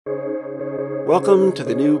Welcome to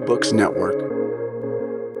the New Books Network.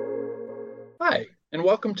 Hi, and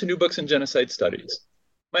welcome to New Books in Genocide Studies.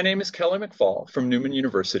 My name is Kelly McFall from Newman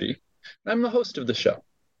University, and I'm the host of the show.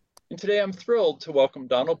 And today I'm thrilled to welcome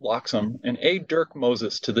Donald Bloxham and A. Dirk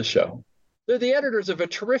Moses to the show. They're the editors of a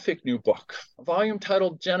terrific new book, a volume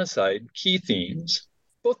titled Genocide: Key Themes.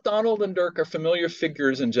 Both Donald and Dirk are familiar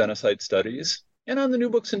figures in genocide studies and on the New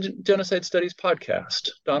Books in Genocide Studies podcast.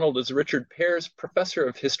 Donald is Richard Pear's Professor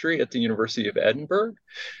of History at the University of Edinburgh,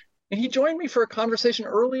 and he joined me for a conversation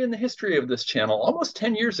early in the history of this channel, almost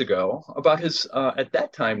 10 years ago, about his, at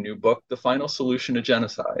that time, new book, The Final Solution to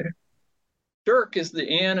Genocide. Dirk is the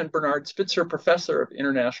Anne and Bernard Spitzer Professor of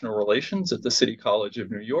International Relations at the City College of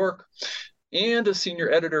New York and a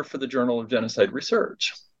senior editor for the Journal of Genocide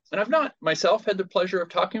Research. And I've not myself had the pleasure of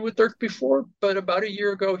talking with Dirk before, but about a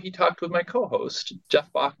year ago, he talked with my co-host,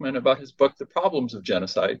 Jeff Bachman, about his book, The Problems of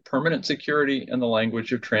Genocide: Permanent Security and the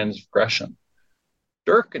Language of Transgression.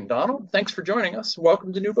 Dirk and Donald, thanks for joining us.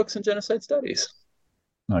 Welcome to New Books in Genocide Studies.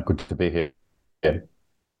 Good to be here.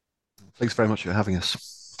 Thanks very much for having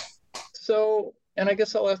us. So, and I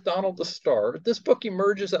guess I'll ask Donald to start. This book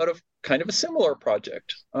emerges out of kind of a similar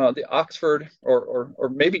project. The Oxford,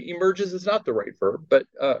 or maybe emerges is not the right verb, but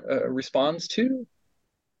responds to,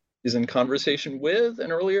 is in conversation with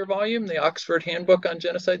an earlier volume, the Oxford Handbook on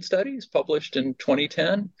Genocide Studies, published in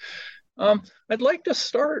 2010. I'd like to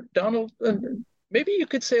start, Donald, maybe you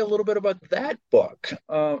could say a little bit about that book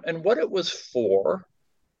and what it was for,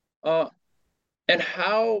 and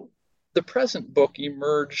how the present book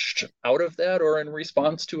emerged out of that, or in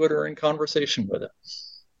response to it, or in conversation with it.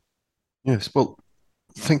 Yes, well,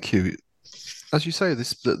 thank you. As you say,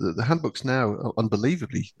 the handbook's now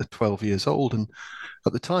unbelievably 12 years old, and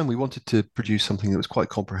at the time we wanted to produce something that was quite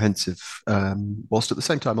comprehensive, whilst at the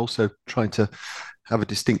same time also trying to have a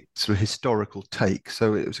distinct sort of historical take.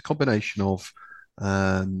 So it was a combination of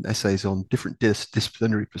essays on different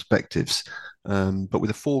disciplinary perspectives, but with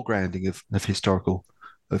a foregrounding of historical,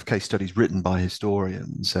 of case studies written by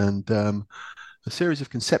historians, and a series of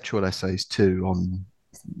conceptual essays too on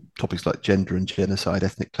topics like gender and genocide,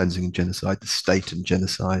 ethnic cleansing and genocide, the state and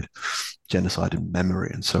genocide, genocide and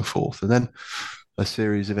memory, and so forth. And then a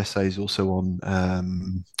series of essays also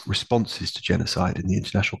on responses to genocide in the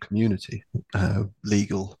international community,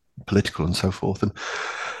 legal, political, and so forth.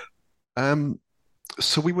 And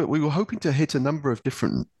so we were hoping to hit a number of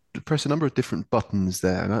different press a number of different buttons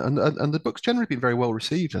there, and the book's generally been very well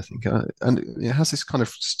received, I think, and it has this kind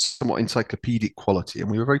of somewhat encyclopedic quality,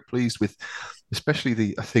 and we were very pleased with,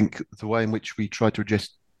 especially I think the way in which we tried to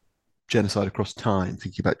address genocide across time,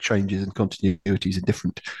 thinking about changes and continuities in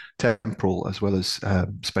different temporal as well as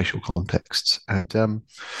spatial contexts, and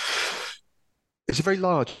it's a very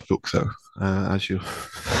large book, though, as you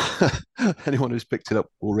anyone who's picked it up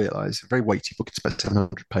will realise. A very weighty book. It's about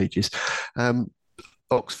 700 pages.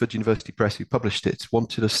 Oxford University Press, who published it,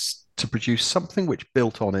 wanted us to produce something which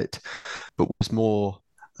built on it, but was more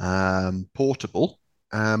portable.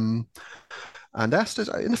 And asked us,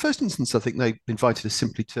 in the first instance, I think they invited us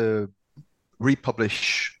simply to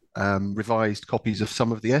republish revised copies of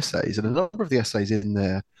some of the essays, and a number of the essays in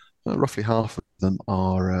there, roughly half of them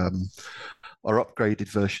are upgraded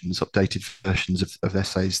versions, updated versions of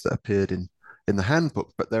essays that appeared in the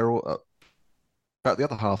handbook, but they're all about the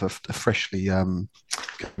other half are freshly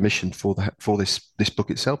commissioned for this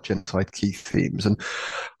book itself, Genocide: Key Themes. And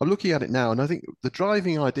I'm looking at it now, and I think the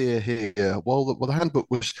driving idea here, while the handbook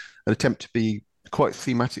was an attempt to be quite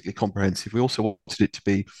thematically comprehensive, we also wanted it to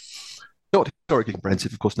be not historically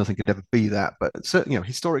comprehensive. Of course, nothing could ever be that, but certainly,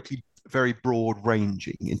 historically very broad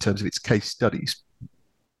ranging in terms of its case studies.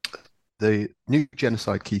 The new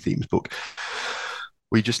Genocide: Key Themes book,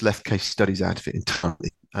 we just left case studies out of it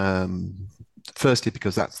entirely. Firstly,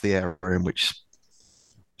 because that's the area in which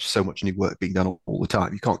so much new work being done all the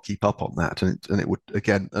time. You can't keep up on that, and it would,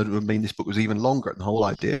 again, it would mean this book was even longer. And the whole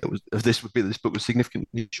idea of this would be that this book was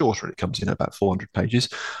significantly shorter. It comes in at about 400 pages.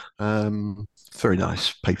 Very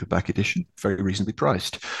nice paperback edition, very reasonably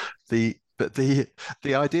priced. But the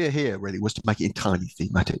idea here really was to make it entirely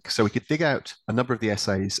thematic, so we could dig out a number of the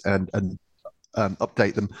essays and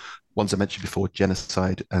update them. Ones I mentioned before: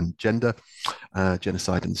 genocide and gender,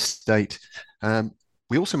 genocide and state.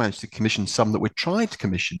 We also managed to commission some that we tried to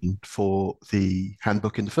commission for the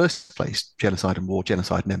handbook in the first place: genocide and war,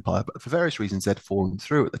 genocide and empire. But for various reasons, they'd fallen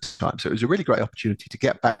through at the time. So it was a really great opportunity to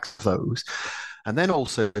get back to those, and then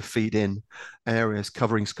also feed in areas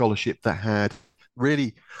covering scholarship that had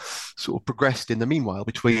really sort of progressed in the meanwhile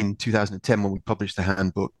between 2010, when we published the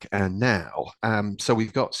handbook, and now. So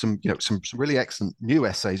we've got some really excellent new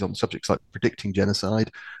essays on subjects like predicting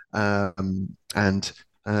genocide, and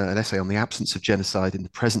an essay on the absence of genocide in the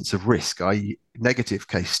presence of risk, i.e., negative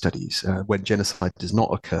case studies when genocide does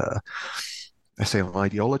not occur. Essay on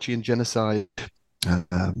ideology and genocide,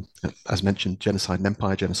 as mentioned, genocide and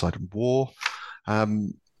empire, genocide and war,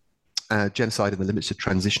 genocide and the limits of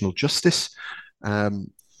transitional justice.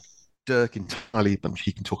 Dirk entirely, but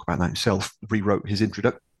he can talk about that himself, rewrote his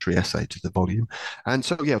introductory essay to the volume. And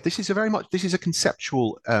so, yeah, this is a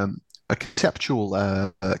conceptual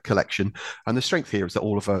collection. And the strength here is that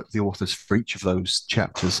all of the authors for each of those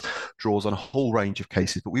chapters draws on a whole range of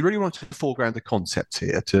cases. But we really want to foreground the concepts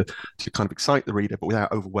here to kind of excite the reader, but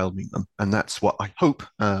without overwhelming them. And that's what I hope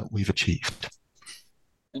we've achieved.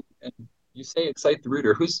 And you say excite the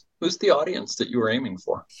reader. Who's the audience that you were aiming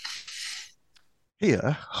for?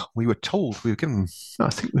 Here, we were given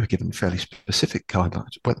fairly specific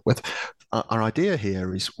guidelines. With our idea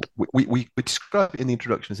here is we describe it in the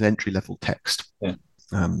introduction as an entry-level text. Yeah.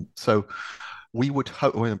 So we would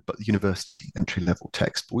hope, university entry-level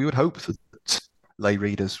text, but we would hope that lay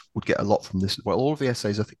readers would get a lot from this. Well, all of the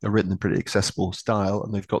essays, I think, are written in pretty accessible style,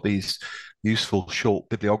 and they've got these useful short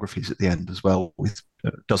bibliographies at the end as well, with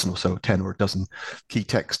a dozen or so, 10 or a dozen key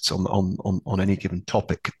texts on any given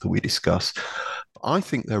topic that we discuss. I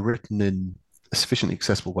think they're written in a sufficiently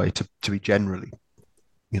accessible way to be generally,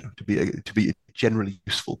 to be generally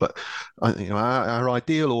useful. But our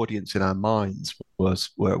ideal audience in our minds were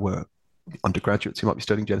undergraduates who might be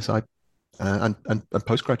studying genocide, and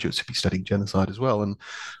postgraduates who'd be studying genocide as well. And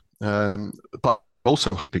but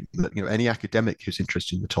also hoping that any academic who's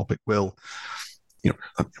interested in the topic will.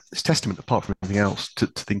 It's testament, apart from anything else, to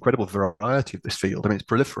the incredible variety of this field. I mean, it's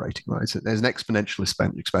proliferating, right? There's an exponential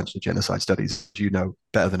expansion of genocide studies, as you know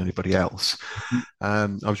better than anybody else. I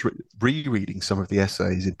was rereading some of the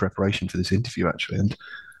essays in preparation for this interview, actually, and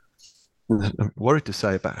I'm worried to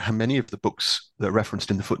say about how many of the books that are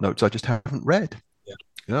referenced in the footnotes I just haven't read.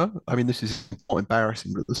 Yeah. I mean, this is not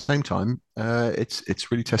embarrassing, but at the same time,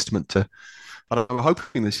 it's really testament to. And we're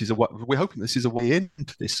hoping this is a way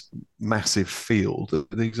into this massive field.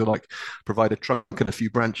 These are like provide a trunk and a few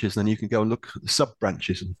branches, and then you can go and look at the sub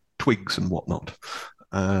branches and twigs and whatnot.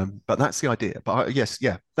 But that's the idea. But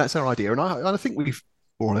that's our idea, and I think we've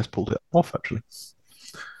more or less pulled it off, actually.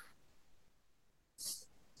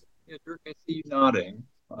 Yeah, Dirk, I see you nodding.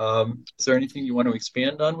 Is there anything you want to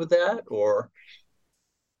expand on with that, or?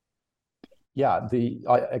 Yeah,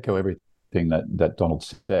 I echo everything that Donald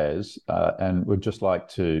says, and would just like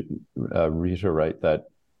to reiterate that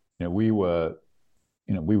we were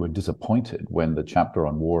disappointed when the chapter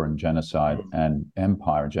on war and genocide and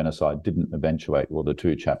empire and genocide didn't eventuate, or the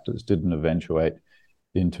two chapters didn't eventuate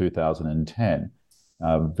in 2010.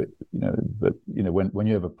 But when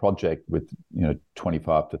you have a project with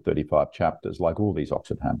 25 to 35 chapters, like all these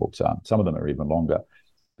Oxford handbooks are, some of them are even longer.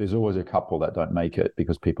 There's always a couple that don't make it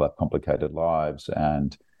because people have complicated lives,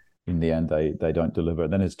 and in the end, they don't deliver.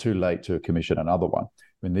 Then it's too late to commission another one. I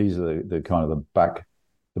mean, these are the kind of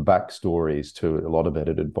the backstories to a lot of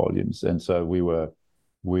edited volumes. And so we were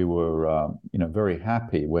very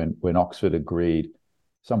happy when Oxford agreed,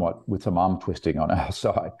 somewhat with some arm twisting on our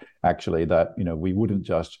side, actually, that we wouldn't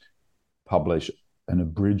just publish an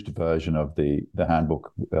abridged version of the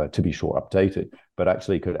handbook, to be sure, updated, but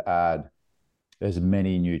actually could add as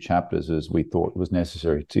many new chapters as we thought was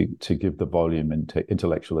necessary to give the volume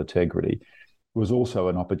intellectual integrity. It was also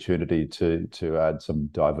an opportunity to add some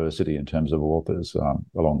diversity in terms of authors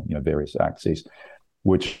along various axes,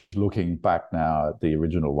 which, looking back now at the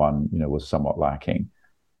original one, was somewhat lacking.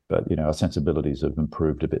 But our sensibilities have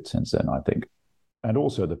improved a bit since then, I think. And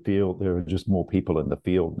also the field, there are just more people in the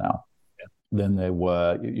field now than there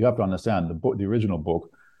were. You have to understand the original book,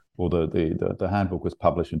 or the handbook, was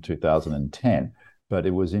published in 2010, but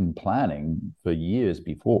it was in planning for years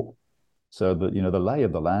before. So the lay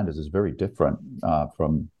of the land is very different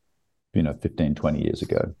from 15, 20 years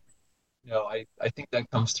ago. I think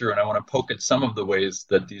that comes through, and I want to poke at some of the ways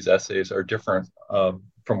that these essays are different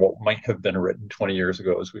from what might have been written 20 years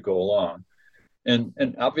ago as we go along. And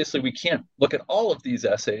obviously we can't look at all of these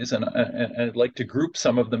essays, and I'd like to group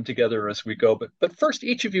some of them together as we go. But first,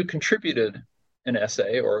 each of you contributed an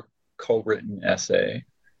essay or co-written essay.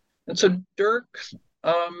 And so, Dirk,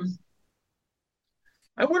 I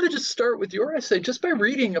wanted to start with your essay just by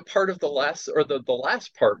reading a part of the last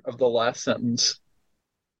part of the last sentence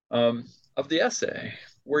of the essay,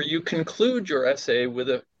 where you conclude your essay with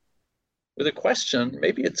a question.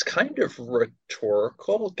 Maybe it's kind of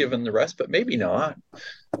rhetorical given the rest, but maybe not.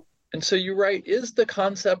 And so you write, is the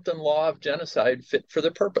concept and law of genocide fit for the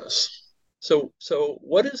purpose? So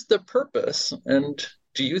what is the purpose, and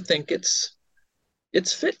do you think it's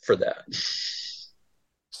fit for that?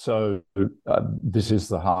 So this is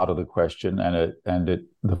the heart of the question,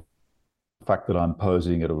 the fact that I'm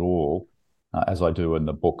posing it at all, as I do in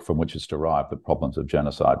the book from which it's derived, The Problems of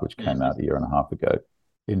Genocide, which came out a year and a half ago,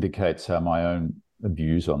 indicates how my own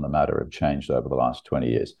views on the matter have changed over the last 20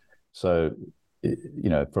 years. So,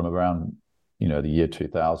 from around, the year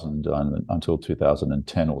 2000 until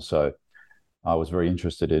 2010 or so, I was very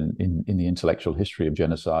interested in the intellectual history of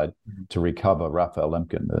genocide to recover Raphael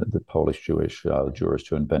Lemkin, the Polish-Jewish jurist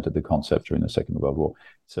who invented the concept during the Second World War.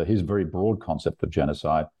 So his very broad concept of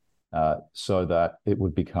genocide, so that it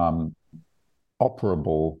would become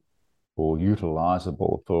operable or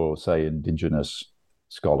utilizable for, say, indigenous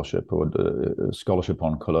scholarship or scholarship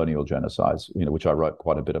on colonial genocides, which I wrote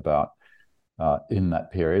quite a bit about in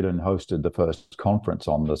that period, and hosted the first conference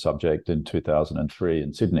on the subject in 2003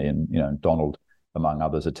 in Sydney. And, Donald, among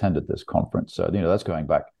others, attended this conference. So, that's going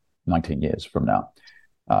back 19 years from now.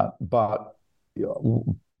 But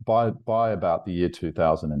by about the year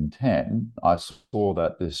 2010, I saw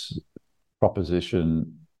that this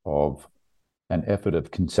proposition of an effort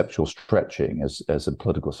of conceptual stretching, as the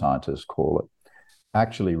political scientists call it,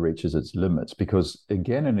 actually reaches its limits, because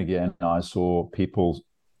again and again I saw people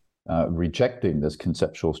rejecting this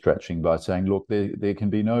conceptual stretching by saying, look, there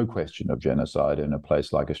can be no question of genocide in a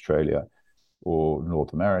place like Australia or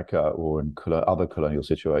North America or in other colonial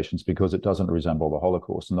situations, because it doesn't resemble the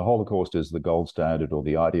Holocaust. And the Holocaust is the gold standard or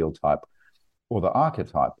the ideal type or the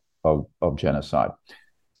archetype of genocide.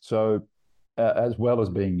 So as well as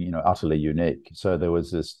being, utterly unique. So there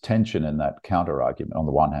was this tension in that counter argument. On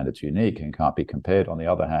the one hand, it's unique and can't be compared. On the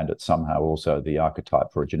other hand, it's somehow also the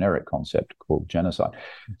archetype for a generic concept called genocide.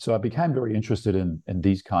 So I became very interested in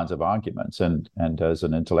these kinds of arguments, and as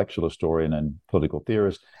an intellectual historian and political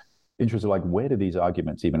theorist, interested, like, where do these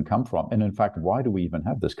arguments even come from? And in fact, why do we even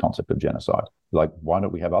have this concept of genocide? Like, why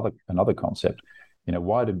don't we have another concept?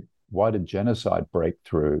 Why did genocide break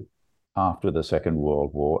through after the Second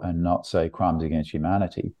World War and not, say, crimes against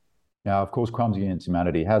humanity? Now, of course, crimes against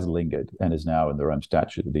humanity has lingered and is now in the Rome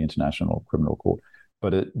Statute of the International Criminal Court,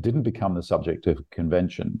 but it didn't become the subject of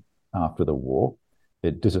convention after the war.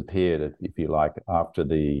 It disappeared, if you like, after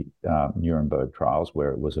the Nuremberg trials,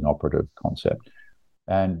 where it was an operative concept.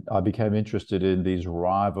 And I became interested in these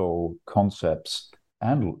rival concepts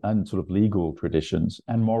and sort of legal traditions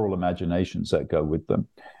and moral imaginations that go with them.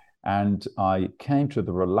 And I came to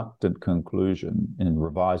the reluctant conclusion, in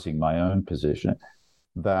revising my own position,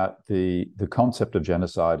 that the concept of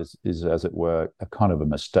genocide is, as it were, a kind of a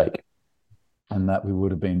mistake, and that we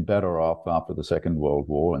would have been better off after the Second World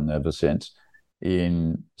War and ever since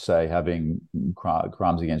in, say, having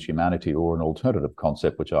crimes against humanity, or an alternative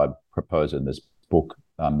concept, which I propose in this book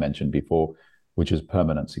mentioned before, which is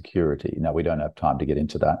permanent security. Now, we don't have time to get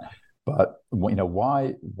into that. But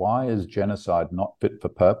why is genocide not fit for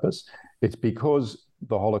purpose? It's because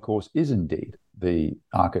the Holocaust is indeed the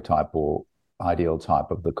archetype or ideal type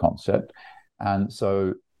of the concept. And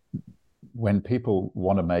so when people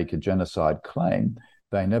want to make a genocide claim,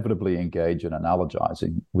 they inevitably engage in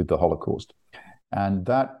analogizing with the Holocaust. And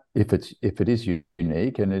that, if it is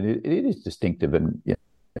unique, and it is distinctive in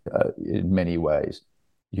many ways,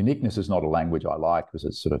 uniqueness is not a language I like because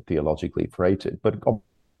it's sort of theologically freighted, but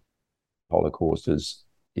Holocaust is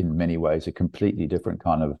in many ways a completely different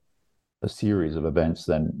kind of a series of events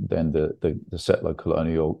than the settler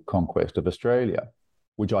colonial conquest of Australia,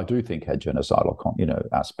 which I do think had genocidal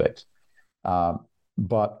aspects.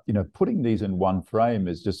 But putting these in one frame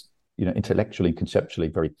is just intellectually, conceptually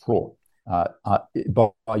very fraught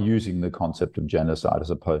by using the concept of genocide as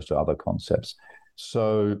opposed to other concepts.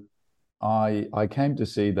 So I came to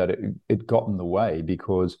see that it got in the way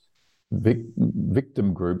because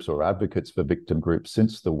victim groups or advocates for victim groups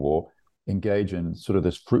since the war engage in sort of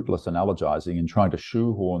this fruitless analogizing and trying to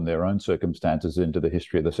shoehorn their own circumstances into the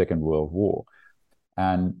history of the Second World War,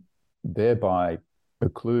 and thereby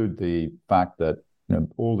preclude the fact that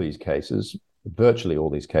all these cases, virtually all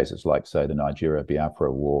these cases, like, say, the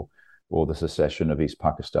Nigeria-Biafra War or the secession of East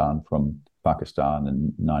Pakistan from Pakistan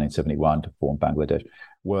in 1971 to form Bangladesh,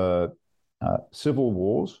 were civil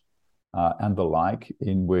wars and the like,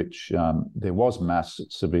 in which there was mass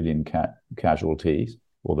civilian casualties,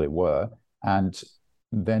 or there were. And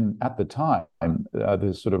then at the time,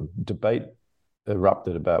 this sort of debate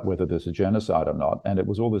erupted about whether there's a genocide or not. And it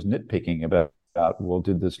was all this nitpicking about, well,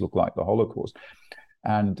 did this look like the Holocaust?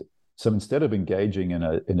 And so instead of engaging in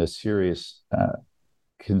a serious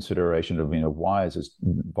consideration of, why is this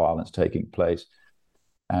violence taking place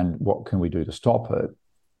and what can we do to stop it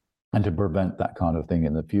and to prevent that kind of thing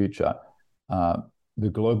in the future, the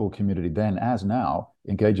global community then, as now,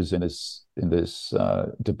 engages in this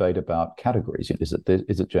debate about categories. Is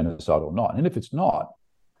it genocide or not? And if it's not,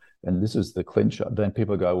 and this is the clincher, then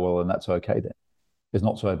people go, well, and that's okay then. It's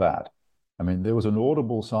not so bad. I mean, there was an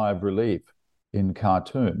audible sigh of relief in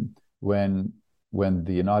Khartoum when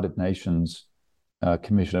the United Nations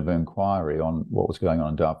Commission of Inquiry on what was going on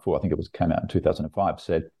in Darfur, I think came out in 2005,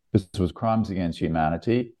 said this was crimes against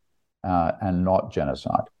humanity and not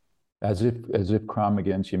genocide, as if crime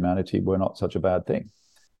against humanity were not such a bad thing,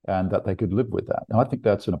 and that they could live with that. And I think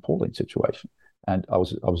that's an appalling situation. And I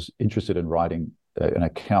was interested in writing an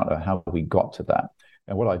account of how we got to that.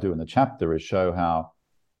 And what I do in the chapter is show how,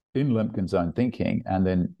 in Lemkin's own thinking, and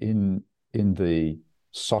then in the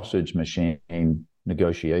sausage machine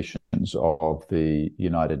negotiations of the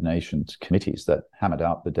United Nations committees that hammered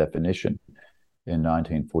out the definition in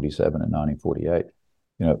 1947 and 1948,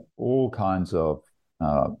 all kinds of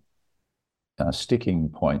sticking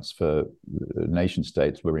points for nation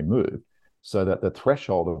states were removed, so that the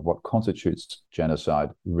threshold of what constitutes genocide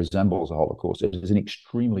resembles the Holocaust. It is an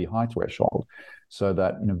extremely high threshold, so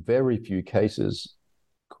that very few cases,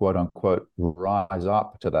 quote unquote, rise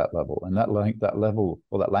up to that level. And that level,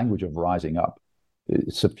 or that language of rising up,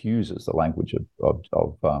 it suffuses the language of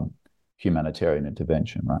humanitarian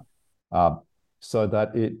intervention, right? So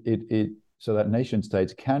that so that nation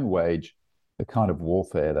states can wage the kind of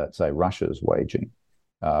warfare that, say, Russia's waging,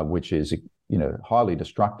 which is highly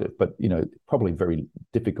destructive, but probably very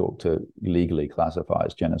difficult to legally classify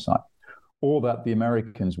as genocide, or that the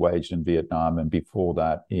Americans waged in Vietnam, and before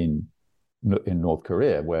that in North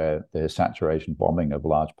Korea, where their saturation bombing of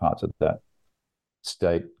large parts of that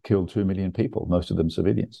state killed 2 million people, most of them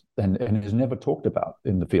civilians, and is never talked about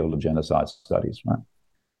in the field of genocide studies, right?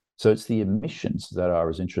 So it's the omissions that are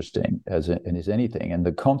as interesting as anything, and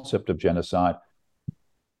the concept of genocide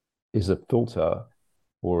is a filter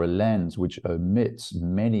or a lens which omits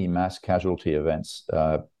many mass casualty events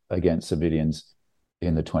against civilians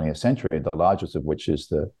in the 20th century, the largest of which is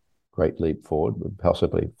the Great Leap Forward, with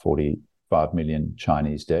possibly 45 million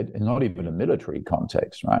Chinese dead, and not even a military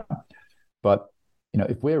context, right? But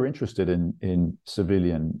if we're interested in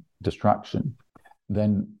civilian destruction,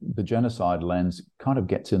 then the genocide lens kind of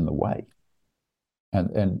gets in the way.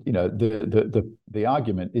 And the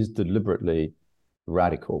argument is deliberately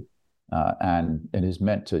radical, and is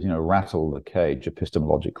meant to rattle the cage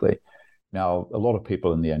epistemologically. Now, a lot of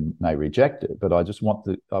people in the end may reject it, but I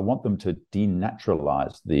want them to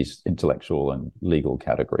denaturalize these intellectual and legal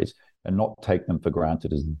categories and not take them for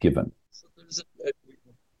granted as given. So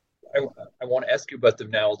I want to ask you about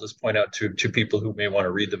them now. I'll just point out to people who may want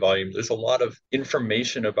to read the volume, there's a lot of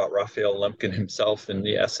information about Raphael Lemkin himself in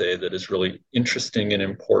the essay that is really interesting and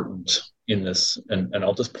important in this. And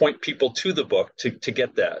I'll just point people to the book to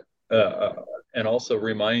get that. And also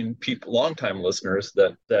remind people, longtime listeners,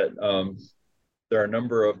 that there are a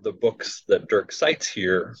number of the books that Dirk cites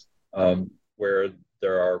here where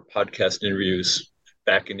there are podcast interviews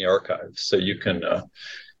back in the archives. So you can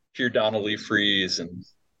hear Donald Lee Fries and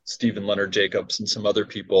Stephen Leonard Jacobs and some other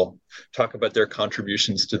people talk about their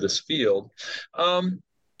contributions to this field.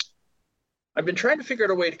 I've been trying to figure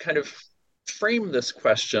out a way to kind of frame this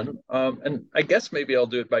question. And I guess maybe I'll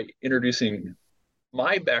do it by introducing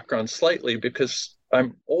my background slightly, because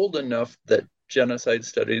I'm old enough that genocide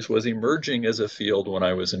studies was emerging as a field when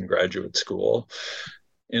I was in graduate school.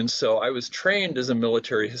 And so I was trained as a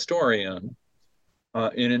military historian.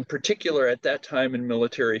 And in particular, at that time in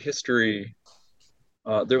military history,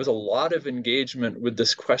 there was a lot of engagement with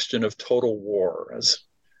this question of total war as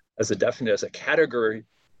a categorical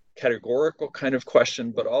kind of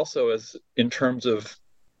question, but also as in terms of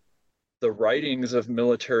the writings of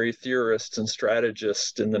military theorists and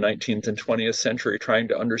strategists in the 19th and 20th century, trying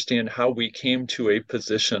to understand how we came to a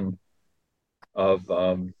position of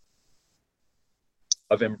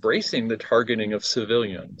embracing the targeting of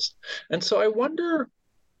civilians. And so I wonder,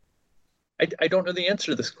 I don't know the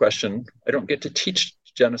answer to this question. I don't get to teach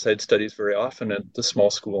genocide studies very often at the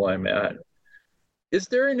small school I'm at. Is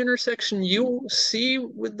there an intersection you see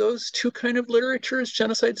with those two kind of literatures,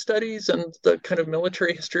 genocide studies and the kind of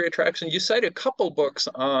military history attraction? You cite a couple books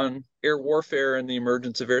on air warfare and the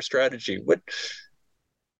emergence of air strategy. I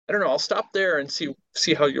don't know, I'll stop there and see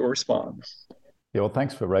how you'll respond. Yeah, well,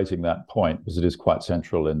 thanks for raising that point, because it is quite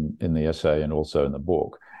central in the essay and also in the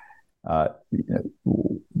book.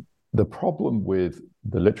 The problem with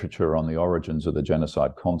the literature on the origins of the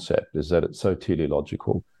genocide concept is that it's so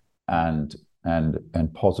teleological and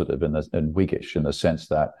positive and Whiggish, in the sense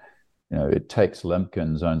that it takes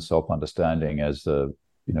Lemkin's own self-understanding as the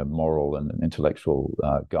moral and intellectual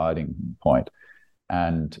guiding point,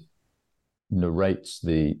 and narrates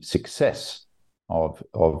the success of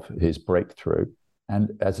his breakthrough,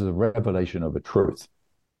 and as a revelation of a truth.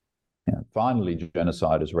 Finally,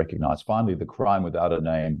 genocide is recognized. Finally, the crime without a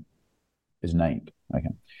name is named. Okay.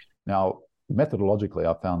 Now, methodologically,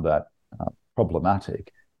 I found that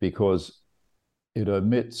problematic because it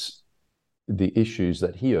omits the issues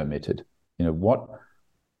that he omitted. What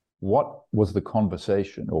was the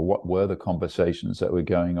conversation, or what were the conversations that were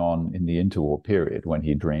going on in the interwar period when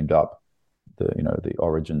he dreamed up the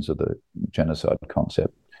origins of the genocide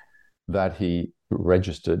concept that he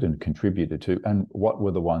registered and contributed to, and what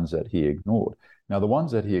were the ones that he ignored? Now, the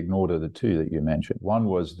ones that he ignored are the two that you mentioned. One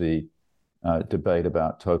was the debate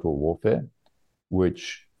about total warfare,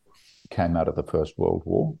 which came out of the First World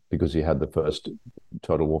War, because he had the first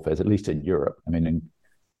total warfare, at least in Europe. I mean,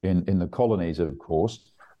 in the colonies, of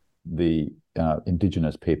course, the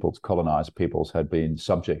indigenous peoples, colonized peoples, had been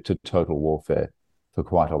subject to total warfare for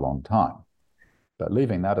quite a long time. But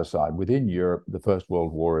leaving that aside, within Europe, the First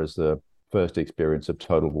World War is the first experience of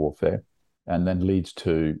total warfare, and then leads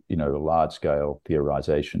to a large-scale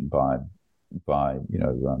theorization by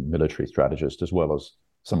military strategists, as well as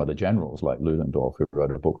some of the generals like Ludendorff, who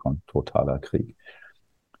wrote a book on Totaler Krieg.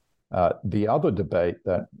 The other debate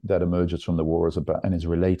that emerges from the war is about, and is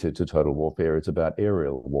related to total warfare, it's about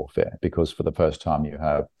aerial warfare, because for the first time you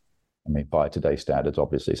have, by today's standards,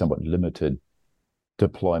 obviously somewhat limited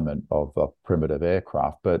deployment of primitive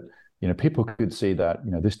aircraft, but people could see that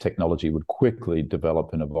this technology would quickly develop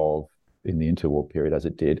and evolve in the interwar period, as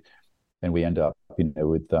it did, and we end up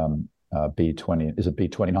with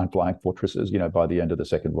B-29 flying fortresses by the end of the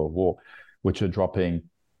Second World War, which are dropping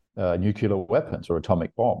nuclear weapons or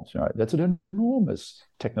atomic bombs. Right? That's an enormous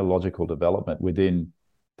technological development within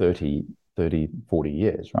 30, 40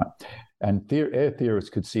 years, right? And air theorists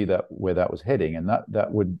could see that where that was heading, and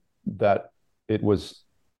that it was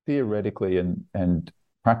theoretically and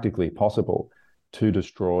practically possible to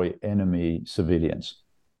destroy enemy civilians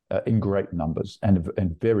in great numbers, and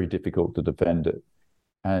very difficult to defend it.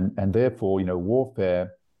 And therefore,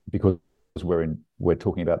 warfare, because we're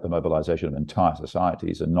talking about the mobilization of entire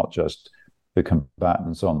societies and not just the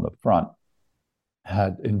combatants on the front,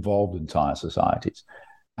 had involved entire societies.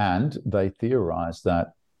 And they theorized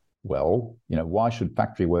that, why should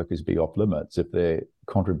factory workers be off limits if their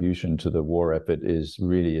contribution to the war effort is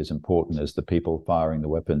really as important as the people firing the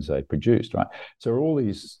weapons they produced, right? So all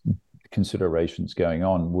these considerations going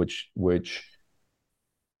on, which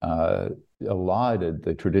elided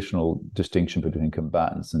the traditional distinction between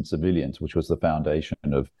combatants and civilians, which was the foundation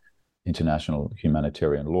of international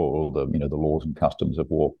humanitarian law, or the laws and customs of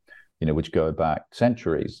war, which go back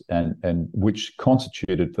centuries, and which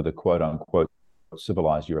constituted for the quote unquote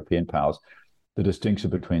civilized European powers the distinction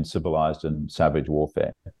between civilized and savage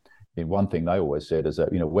warfare. One thing they always said is that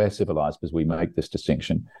we're civilized because we make this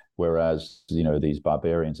distinction, whereas these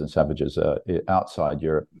barbarians and savages outside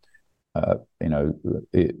Europe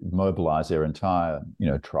mobilize their entire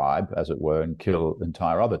tribe, as it were, and kill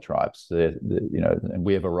entire other tribes. And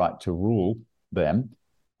we have a right to rule them,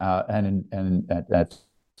 and at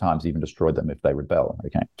times even destroy them if they rebel.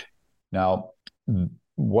 Okay. Now,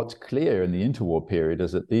 what's clear in the interwar period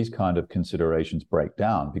is that these kind of considerations break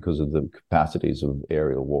down because of the capacities of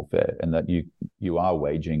aerial warfare, and that you are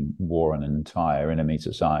waging war on an entire enemy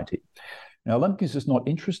society. Now, Lemkin's is not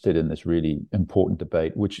interested in this really important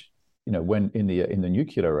debate, which when in the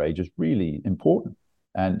nuclear age is really important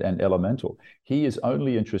and elemental. He is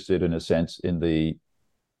only interested, in a sense, in the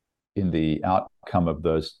outcome of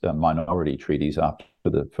those minority treaties after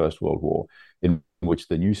the First World War, in which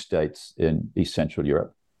the new states in East Central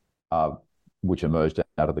Europe, which emerged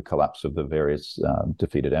out of the collapse of the various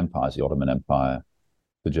defeated empires, the Ottoman Empire,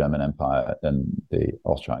 the German Empire, and the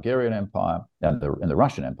Austro-Hungarian Empire, and the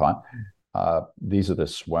Russian Empire. These are the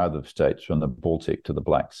swath of states from the Baltic to the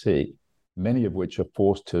Black Sea, many of which are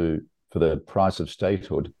forced to, for the price of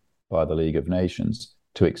statehood by the League of Nations,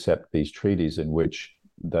 to accept these treaties in which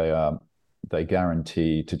they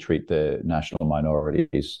guarantee to treat their national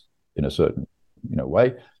minorities in a certain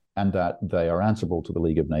way, and that they are answerable to the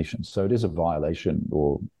League of Nations. So it is a violation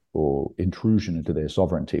or intrusion into their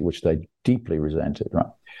sovereignty, which they deeply resented, right?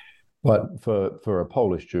 But for a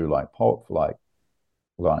Polish Jew like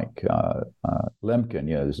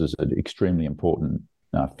Lemkin, this is an extremely important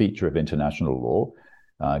feature of international law,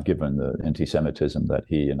 given the anti-Semitism that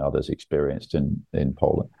he and others experienced in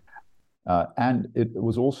Poland. And it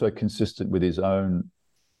was also consistent with his own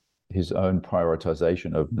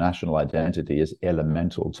prioritization of national identity as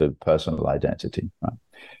elemental to personal identity. Right?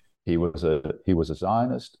 He was a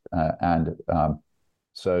Zionist, and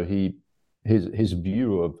so his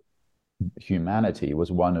view of humanity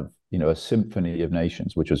was one of, a symphony of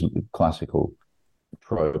nations, which was a classical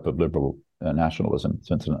trope of liberal nationalism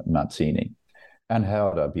since Mazzini and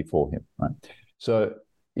Herder before him, right? So,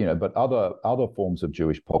 but other forms of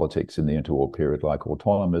Jewish politics in the interwar period, like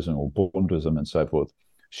autonomism or Bundism and so forth,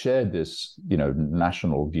 shared this,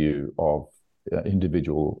 national view of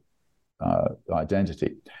individual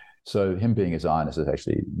identity. So him being a Zionist is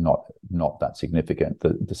actually not that significant.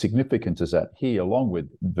 The significance is that he, along with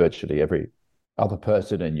virtually every other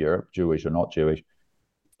person in Europe, Jewish or not Jewish,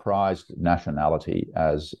 prized nationality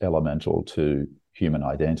as elemental to human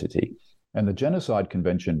identity. And the Genocide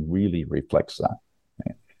Convention really reflects that.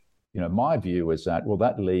 My view is that, well,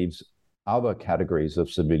 that leaves other categories of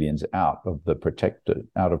civilians out of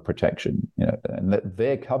protection, and that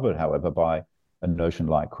they're covered, however, by a notion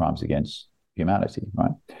like crimes against humanity,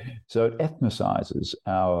 right? So it ethnicizes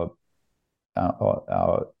our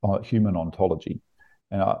human ontology.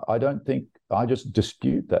 And I just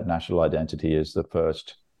dispute that national identity is the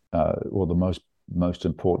first or the most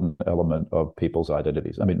important element of people's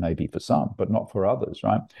identities. I mean, maybe for some, but not for others,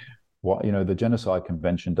 right? The Genocide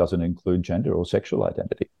Convention doesn't include gender or sexual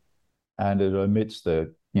identity, and it omits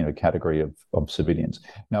the category of civilians.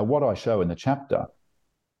 Now, what I show in the chapter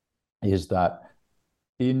is that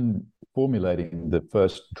in formulating the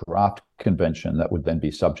first draft convention that would then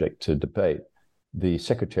be subject to debate, the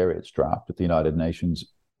Secretariat's draft at the United Nations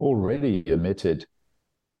already omitted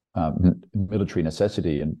military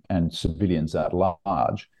necessity and civilians at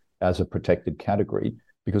large as a protected category,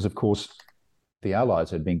 because, of course, the Allies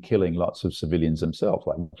had been killing lots of civilians themselves,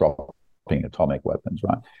 like dropping atomic weapons,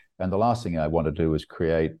 right? And the last thing I want to do is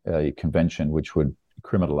create a convention which would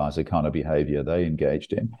criminalize the kind of behavior they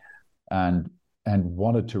engaged in, and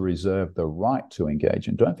wanted to reserve the right to engage.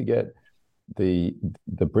 And don't forget, the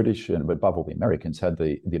British and above all the Americans had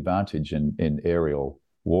the advantage in aerial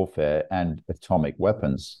warfare and atomic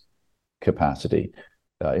weapons capacity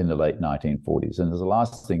in the late 1940s. And the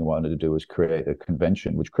last thing I wanted to do was create a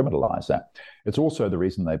convention which criminalized that. It's also the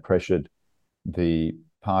reason they pressured the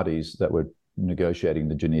parties that were negotiating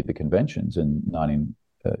the Geneva Conventions in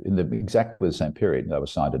exactly the same period, that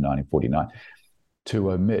was signed in 1949,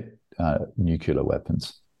 to omit nuclear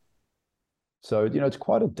weapons. So, it's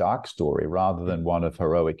quite a dark story rather than one of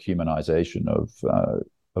heroic humanization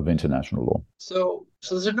of international law. So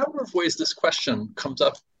there's a number of ways this question comes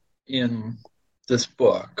up in this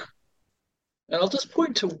book. And I'll just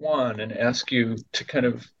point to one and ask you to kind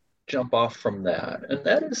of jump off from that. And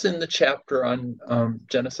that is in the chapter on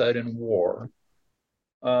genocide and war,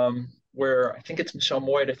 where I think it's Michelle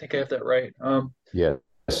Moyd, I think I have that right. Yes,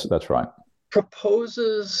 that's right.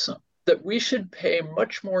 Proposes that we should pay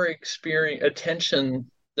much more attention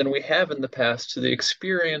than we have in the past to the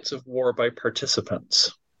experience of war by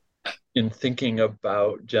participants in thinking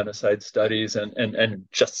about genocide studies and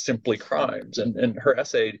just simply crimes. And her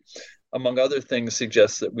essay, among other things,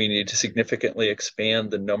 suggests that we need to significantly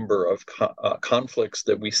expand the number of conflicts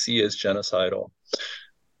that we see as genocidal.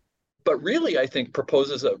 But really, I think,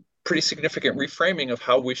 proposes a pretty significant reframing of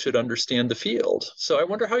how we should understand the field. So I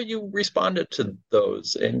wonder how you responded to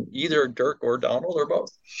those, in either Dirk or Donald or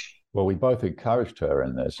both. Well, we both encouraged her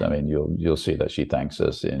in this. I mean, you'll see that she thanks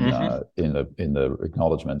us in the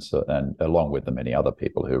acknowledgements, and along with the many other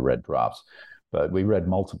people who read drafts. But we read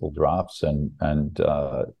multiple drafts and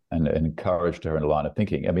encouraged her in a line of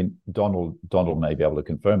thinking. I mean, Donald may be able to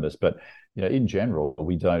confirm this, but in general,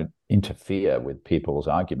 we don't interfere with people's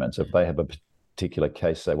arguments. If they have a particular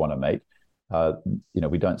case they want to make,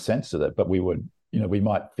 we don't censor that. But we would, we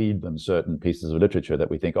might feed them certain pieces of literature that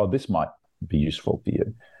we think, oh, this might be useful for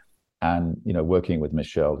you. And working with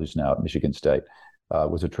Michelle, who's now at Michigan State,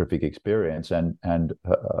 was a terrific experience. And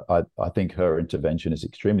I think her intervention is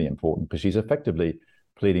extremely important because she's effectively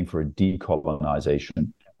pleading for a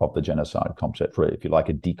decolonization of the genocide concept, for, if you like,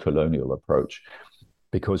 a decolonial approach,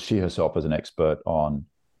 because she herself is an expert on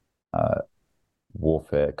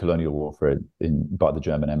warfare, colonial warfare by the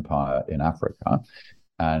German Empire in Africa,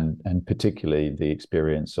 and particularly the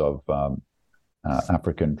experience of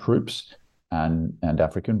African troops and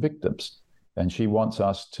African victims. And she wants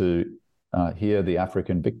us to hear the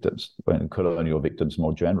African victims and colonial victims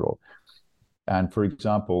more general. And for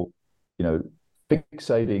example,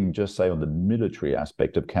 fixating just say on the military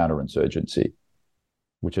aspect of counterinsurgency,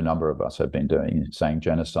 which a number of us have been doing, saying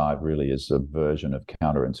genocide really is a version of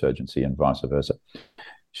counterinsurgency and vice versa.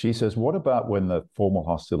 She says, what about when the formal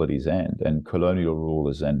hostilities end and colonial rule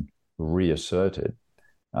is then reasserted,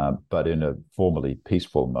 but in a formally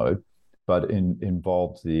peaceful mode, but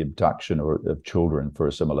involves the abduction of children for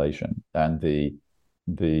assimilation and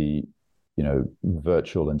the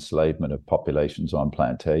virtual enslavement of populations on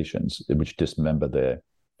plantations, which dismember their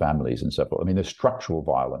families and so forth. I mean, the structural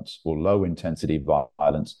violence or low intensity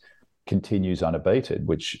violence continues unabated,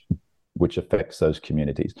 which affects those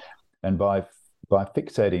communities. And by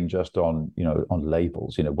fixating just on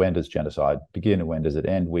labels, when does genocide begin and when does it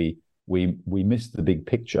end, we miss the big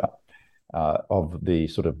picture of the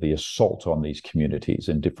sort of the assault on these communities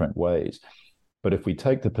in different ways. But if we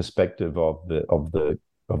take the perspective of the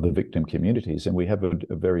victim communities, and we have a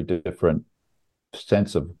very different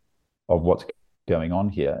sense of what's going on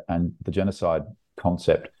here, and the genocide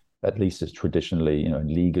concept, at least as traditionally,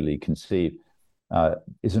 legally conceived,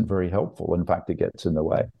 isn't very helpful. In fact, it gets in the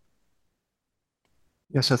way.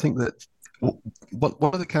 Yes, I think that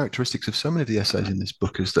one of the characteristics of so many of the essays in this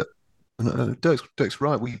book is that, and Dirk's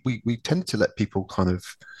right, we tend to let people kind of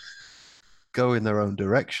go in their own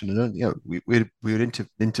direction, and we would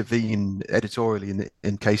intervene editorially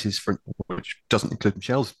in cases which doesn't include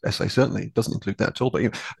Michelle's essay. Certainly, it doesn't include that at all.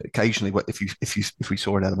 But occasionally, if we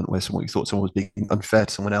saw an element where we thought someone was being unfair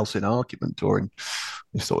to someone else in argument, or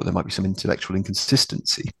we thought there might be some intellectual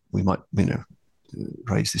inconsistency, we might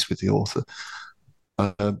raise this with the author.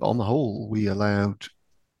 On the whole, we allowed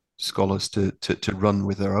scholars to run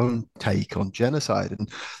with their own take on genocide,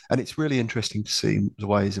 and it's really interesting to see the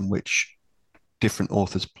ways in which different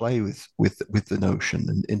authors play with the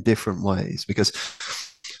notion in different ways, because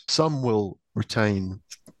some will remain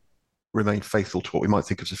faithful to what we might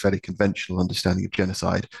think of as a fairly conventional understanding of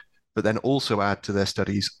genocide, but then also add to their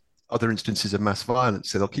studies other instances of mass violence.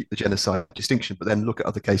 So they'll keep the genocide distinction, but then look at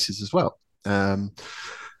other cases as well.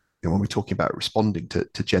 When we're talking about responding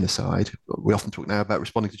to genocide, we often talk now about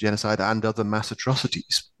responding to genocide and other mass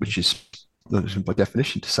atrocities, which is by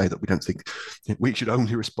definition to say that we don't think we should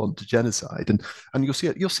only respond to genocide. And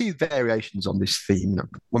you'll see variations on this theme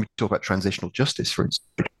when we talk about transitional justice, for instance.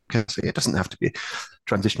 Because it doesn't have to be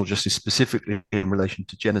transitional justice specifically in relation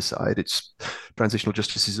to genocide. It's transitional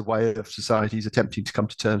justice is a way of societies attempting to come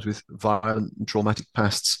to terms with violent and traumatic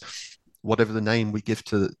pasts, whatever the name we give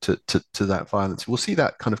to that violence. We'll see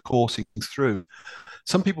that kind of coursing through.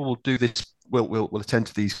 Some people will do this, will attend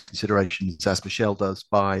to these considerations, as Michelle does,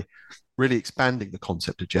 by really expanding the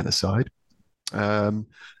concept of genocide.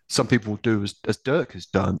 Some people will do as Dirk has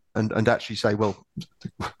done, and actually say, well,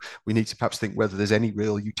 we need to perhaps think whether there's any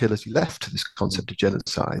real utility left to this concept of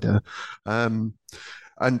genocide. And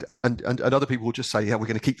other people will just say, yeah, we're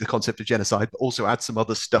going to keep the concept of genocide, but also add some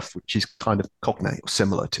other stuff which is kind of cognate or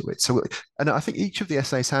similar to it. So, and I think each of the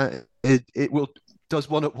essays does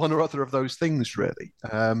one or other of those things, really.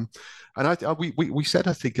 And we said,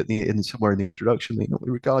 I think, somewhere in the introduction, we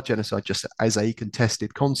regard genocide just as a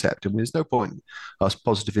contested concept, and there's no point us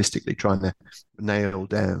positivistically trying to nail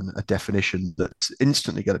down a definition that's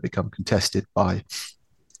instantly going to become contested by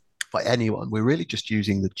anyone. We're really just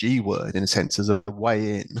using the G word, in a sense, as a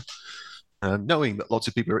way in, knowing that lots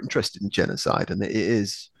of people are interested in genocide, and it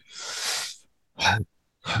is,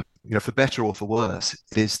 for better or for worse,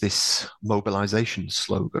 it is this mobilization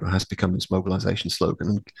slogan, or has become this mobilization slogan,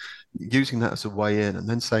 and using that as a way in, and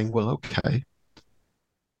then saying, well, okay,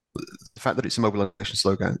 the fact that it's a mobilization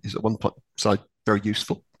slogan is at one side very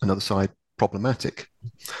useful, another side problematic.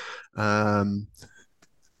 Do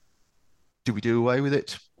we do away with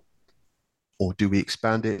it? Or do we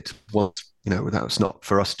expand it? Well, that's not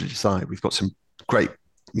for us to decide. We've got some great,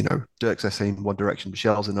 Dirk's essay in one direction,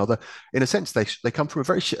 Michelle's in another. In a sense, they come from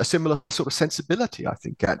a similar sort of sensibility, I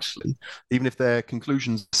think, actually, even if their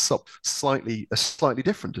conclusions are slightly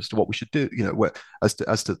different as to what we should do, as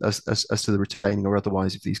to the retaining or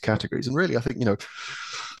otherwise of these categories. And really, I think,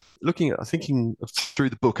 thinking through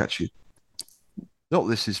the book, actually, not that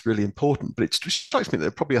this is really important, but it strikes me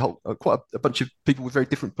that probably quite a bunch of people with very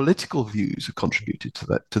different political views have contributed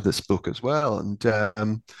to this book as well, and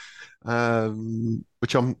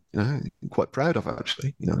which I'm quite proud of,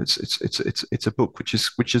 actually. It's a book which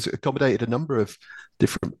has accommodated a number of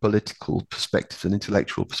different political perspectives and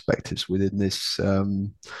intellectual perspectives within this.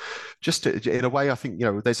 In a way, I think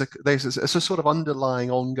there's a sort of underlying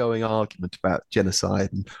ongoing argument about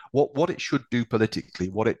genocide and what it should do politically,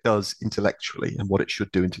 what it does intellectually, and what it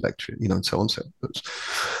should do intellectually, and so on. So,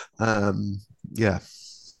 yeah.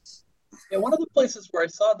 Yeah, one of the places where I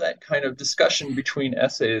saw that kind of discussion between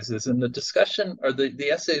essays is in the discussion, or the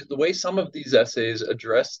essays, the way some of these essays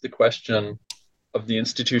address the question of the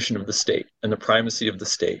institution of the state and the primacy of the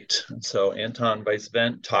state. And so Anton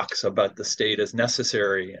Weisvent talks about the state as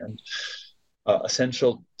necessary and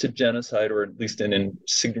essential to genocide, or at least in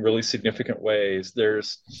really significant ways.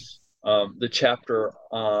 There's the chapter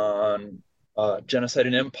on genocide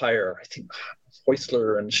and empire. I think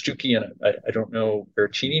Heusler and Stuckey, and I don't know,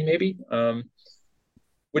 Vercini maybe,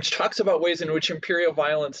 which talks about ways in which imperial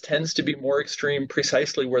violence tends to be more extreme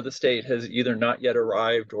precisely where the state has either not yet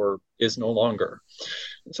arrived or is no longer.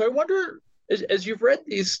 And so I wonder, as you've read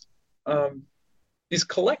these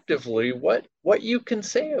collectively, what you can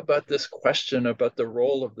say about this question about the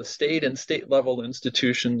role of the state and state level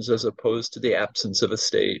institutions as opposed to the absence of a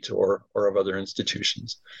state or of other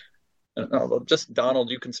institutions. And just Donald,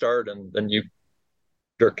 you can start, and then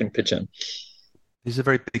Dirk, can pitch in. This is a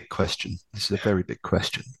very big question.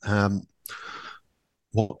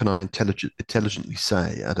 What can I intelligently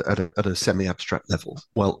say at a semi-abstract level?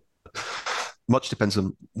 Well, much depends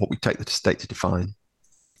on what we take the state to define,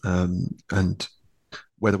 and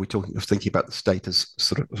whether we're thinking about the state as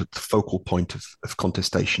sort of the focal point of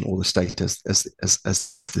contestation, or the state as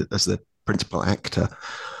the principal actor,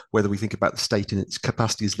 whether we think about the state in its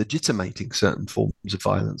capacity as legitimating certain forms of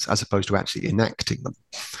violence as opposed to actually enacting them.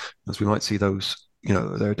 As we might see those,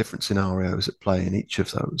 there are different scenarios at play in each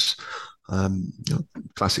of those.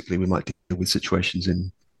 Classically, we might deal with situations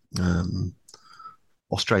in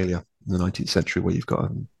Australia in the 19th century where you've got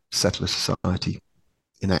a settler society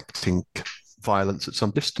enacting violence at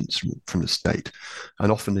some distance from the state,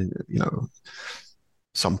 and often,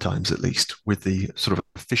 sometimes at least, with the sort of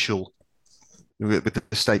official, with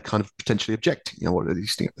the state kind of potentially objecting, what are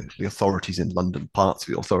these things, the authorities in London, parts of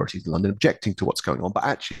the authorities in London objecting to what's going on, but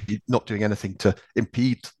actually not doing anything to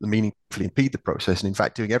meaningfully impede the process, and in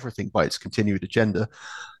fact doing everything by its continued agenda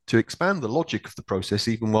to expand the logic of the process,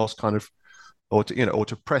 even whilst kind of, or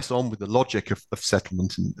to press on with the logic of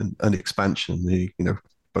settlement and expansion,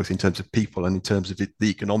 both in terms of people and in terms of the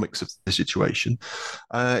economics of the situation,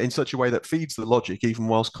 in such a way that feeds the logic, even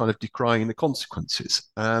whilst kind of decrying the consequences.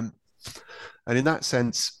 And in that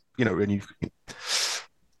sense, where do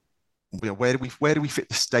we fit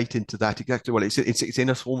the state into that exactly? Well, it's in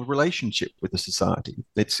a form of relationship with the society.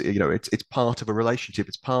 It's part of a relationship.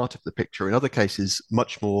 It's part of the picture. In other cases,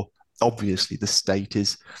 much more obviously, the state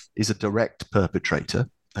is a direct perpetrator.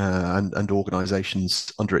 And organizations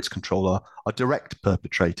under its control are direct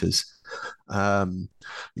perpetrators. When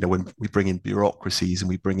we bring in bureaucracies and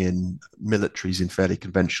we bring in militaries in fairly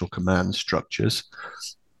conventional command structures,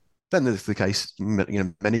 then there's the case,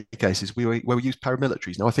 many cases where we use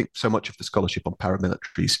paramilitaries. Now, I think so much of the scholarship on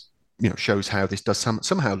paramilitaries, shows how this does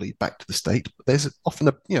somehow lead back to the state. But there's often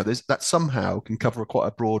that somehow can cover quite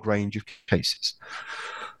a broad range of cases.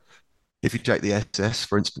 If you take the SS,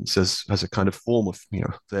 for instance, as a kind of form of,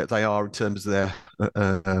 they are, in terms of their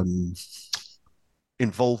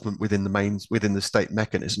involvement within the state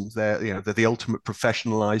mechanisms, they're the ultimate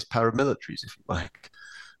professionalized paramilitaries, if you like.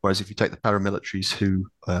 Whereas if you take the paramilitaries who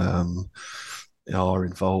are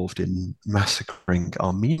involved in massacring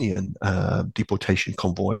Armenian deportation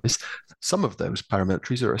convoys, some of those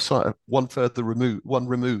paramilitaries are one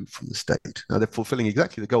removed from the state. Now, they're fulfilling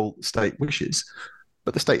exactly the goal the state wishes,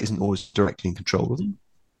 but the state isn't always directly in control of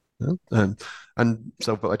them. And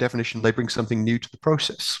so by definition, they bring something new to the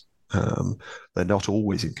process. They're not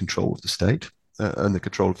always in control of the state, and the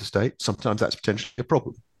control of the state, sometimes that's potentially a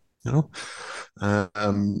problem.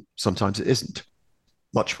 Sometimes it isn't.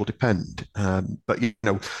 Much will depend. But it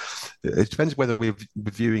depends whether we're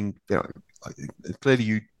viewing,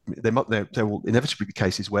 clearly there will inevitably be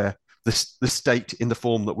cases where the state in the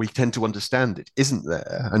form that we tend to understand it isn't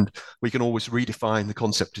there, and we can always redefine the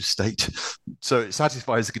concept of state so it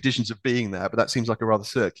satisfies the conditions of being there, but that seems like a rather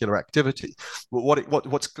circular activity. But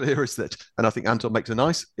what's clear is that, and I think Anton makes a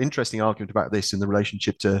nice, interesting argument about this in the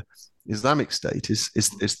relationship to Islamic State, is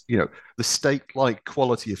the state-like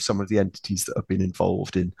quality of some of the entities that have been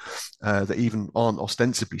involved in that even aren't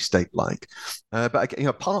ostensibly state-like. But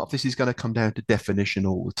part of this is going to come down to definition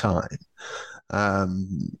all the time.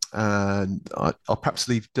 And I'll perhaps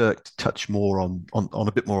leave Dirk to touch more on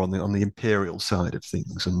a bit more on the imperial side of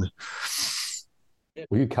things. And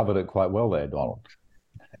well, you covered it quite well there, Donald.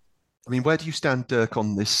 I mean, where do you stand, Dirk,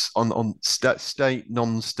 on this, on state,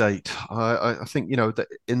 non-state? I think, that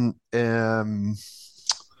in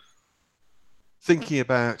thinking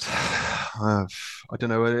about, I don't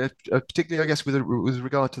know, particularly, I guess, with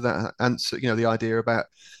regard to that answer, the idea about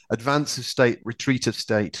advance of state, retreat of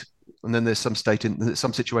state, and then there's some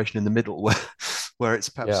situation in the middle where it's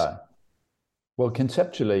perhaps. Yeah. Well,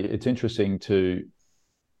 conceptually, it's interesting to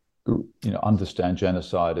understand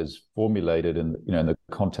genocide as formulated in the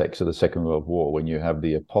context of the Second World War, when you have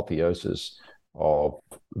the apotheosis of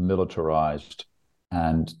militarized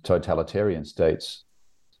and totalitarian states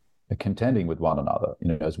contending with one another,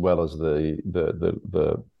 as well as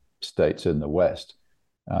the states in the West,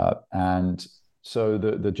 and So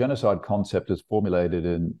the genocide concept is formulated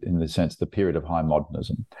in the sense the period of high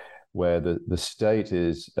modernism, where the state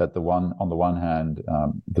is on the one hand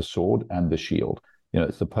the sword and the shield.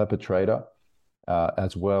 It's the perpetrator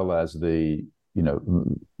as well as the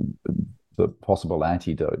possible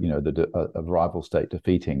antidote. A rival state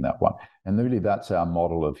defeating that one, and really that's our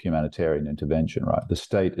model of humanitarian intervention, right? The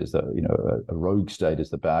state is a rogue state is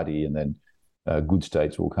the baddie, and then good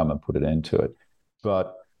states will come and put an end to it.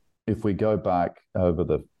 But if we go back over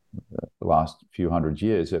the last few hundred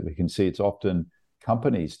years, we can see it's often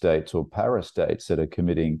company states or para-states that are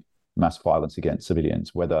committing mass violence against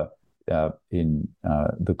civilians, whether in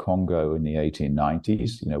the Congo in the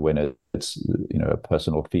 1890s, when it's a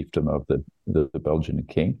personal fiefdom of the Belgian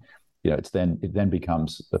king, it then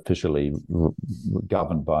becomes officially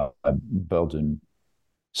governed by a Belgian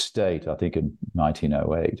state, I think in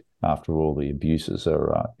 1908, after all the abuses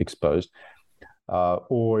are exposed.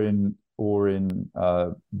 Or in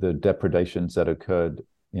the depredations that occurred,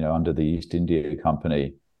 under the East India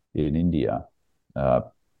Company in India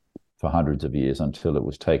for hundreds of years until it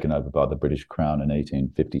was taken over by the British Crown in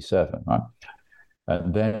 1857, right?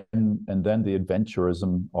 And then the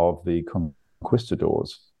adventurism of the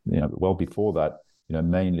conquistadors, well before that,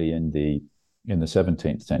 mainly in the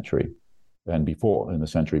 17th century and before, in the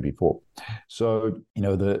century before. So,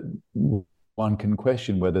 one can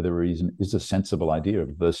question whether there is a sensible idea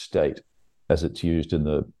of the state as it's used in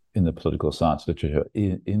the political science literature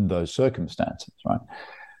in those circumstances, right?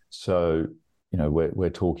 So, we're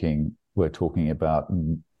talking about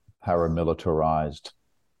paramilitarized,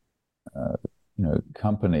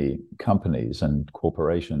 companies and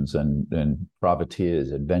corporations and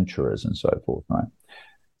privateers, adventurers, and so forth, right?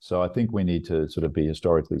 So I think we need to sort of be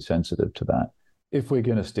historically sensitive to that. If we're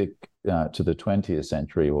going to stick to the 20th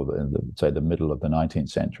century or the middle of the 19th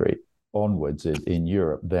century onwards in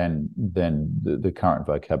Europe, then the current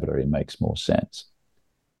vocabulary makes more sense.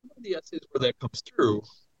 The essays where that comes through,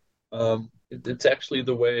 it's actually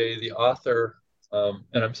the way the author,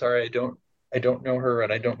 and I'm sorry, I don't know her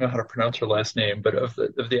and I don't know how to pronounce her last name, but of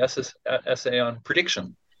the essay on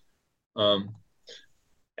prediction,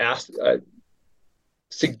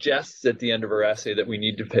 suggests at the end of her essay that we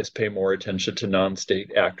need to pay more attention to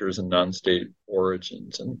non-state actors and non-state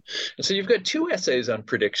origins. And so you've got two essays on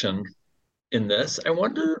prediction in this. I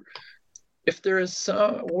wonder if there is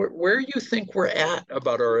where you think we're at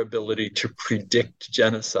about our ability to predict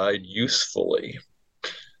genocide usefully,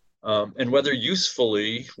 and whether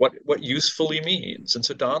usefully, what usefully means. And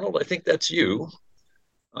so, Donald, I think that's you.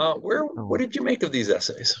 What did you make of these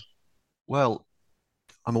essays? Well,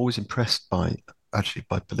 I'm always impressed by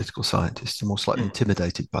political scientists. I'm more slightly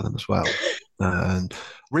intimidated by them as well. And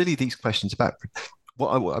really, these questions about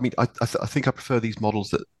I think I prefer these models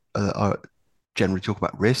that are generally talk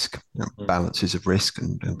about risk, balances of risk,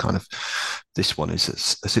 and kind of this one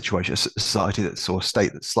is a situation, a society that's or a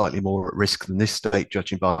state that's slightly more at risk than this state,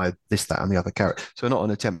 judging by this, that, and the other character. So not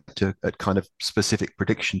an attempt at kind of specific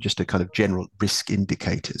prediction, just a kind of general risk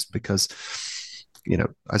indicators, because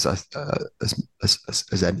as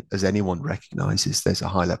anyone recognizes, there's a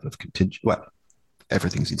high level of contingent. Well,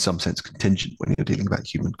 everything's in some sense contingent when you're dealing about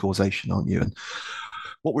human causation, aren't you? And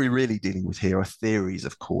what we're really dealing with here are theories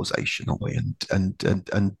of causation, aren't we?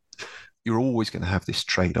 And you're always going to have this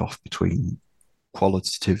trade-off between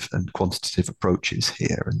qualitative and quantitative approaches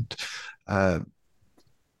here. And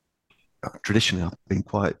traditionally, I've been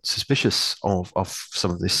quite suspicious of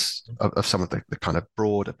some of this, of some of the kind of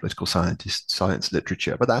broader political science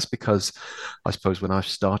literature. But that's because, I suppose, when I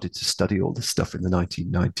started to study all this stuff in the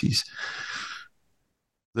 1990s,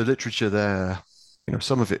 the literature there,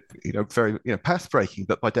 some of it, very, path-breaking,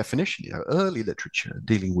 but by definition, early literature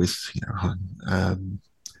dealing with,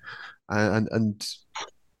 and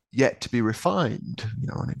yet to be refined,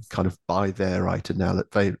 and kind of bivariate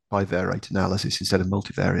analysis instead of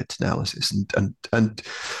multivariate analysis, and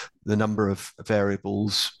the number of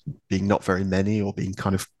variables being not very many or being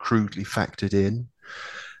kind of crudely factored in.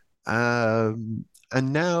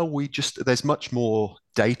 And now there's much more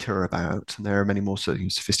data about, and there are many more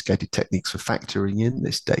sophisticated techniques for factoring in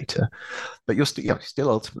this data, but you're still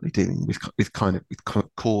ultimately dealing with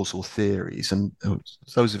causal theories. And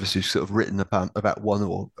those of us who've sort of written about one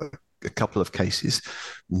or a couple of cases,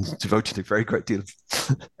 devoted a very great deal of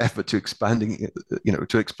effort to expanding,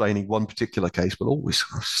 to explaining one particular case, will always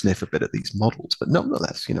sniff a bit at these models. But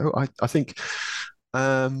nonetheless, I think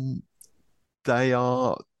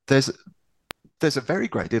there's a very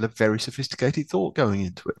great deal of very sophisticated thought going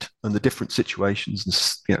into it, and the different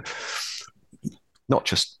situations, and not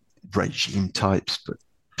just regime types, but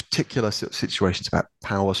particular situations about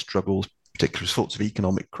power struggles, particular sorts of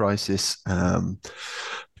economic crisis,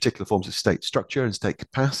 particular forms of state structure and state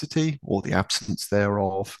capacity, or the absence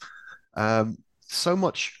thereof. So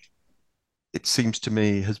much, it seems to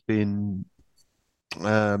me, has been,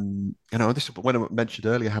 this is when I mentioned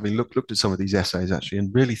earlier, having looked at some of these essays actually,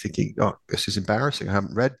 and really thinking, oh, this is embarrassing. I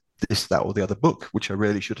haven't read this, that, or the other book, which I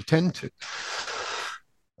really should attend to.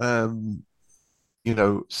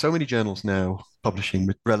 So many journals now publishing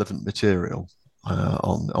relevant material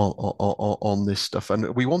on this stuff,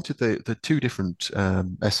 and we wanted the two different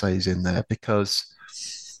essays in there because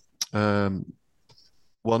one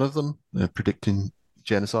of them, predicting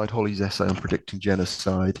genocide, Holly's essay on predicting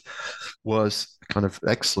genocide, was kind of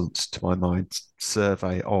excellent to my mind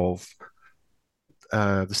survey of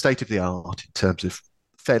the state of the art in terms of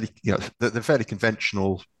the fairly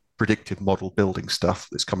conventional predictive model building stuff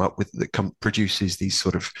that's come up with that produces these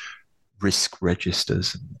sort of risk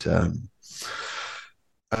registers,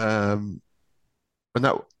 and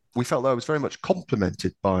that we felt that was very much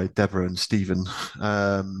complemented by Deborah and Stephen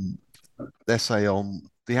essay on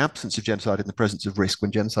the absence of genocide in the presence of risk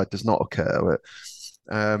when genocide does not occur.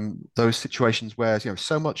 Those situations where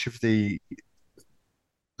so much of the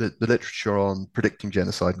literature on predicting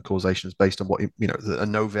genocide and causation is based on what a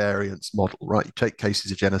no variance model, right? You take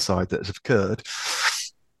cases of genocide that have occurred,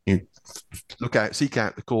 you seek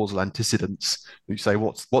out the causal antecedents. You say,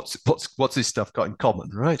 what's this stuff got in common,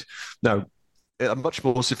 right? No, at a much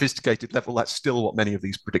more sophisticated level, that's still what many of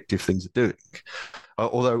these predictive things are doing.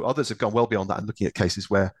 Although others have gone well beyond that and looking at cases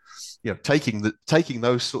where, taking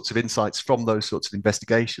those sorts of insights from those sorts of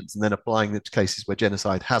investigations and then applying them to cases where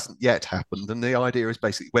genocide hasn't yet happened. And the idea is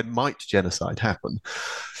basically, when might genocide happen?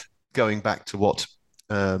 Going back to what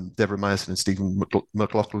Deborah Mayerson and Stephen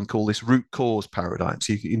McLaughlin call this root cause paradigm.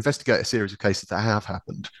 So you investigate a series of cases that have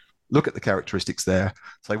happened, look at the characteristics there,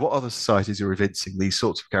 say what other societies are evincing these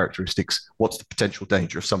sorts of characteristics, what's the potential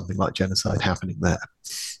danger of something like genocide happening there.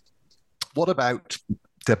 What about,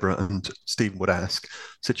 Deborah and Stephen would ask,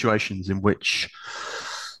 situations in which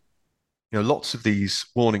lots of these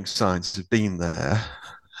warning signs have been there,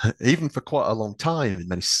 even for quite a long time in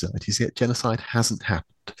many societies, yet genocide hasn't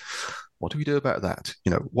happened? What do we do about that?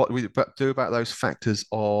 What do we do about those factors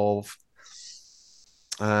of,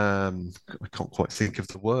 I can't quite think of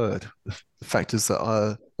the word, the factors that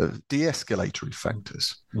are de-escalatory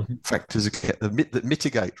factors, factors that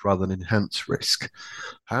mitigate rather than enhance risk.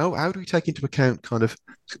 How do we take into account kind of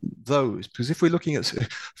those? Because if we're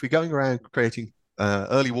going around creating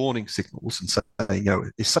early warning signals and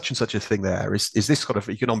saying, is such and such a thing there? Is this kind of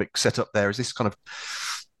economic setup there? Is this kind of,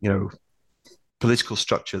 political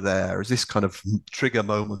structure there? Is this kind of trigger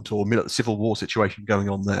moment or civil war situation going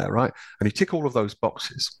on there, right? And you tick all of those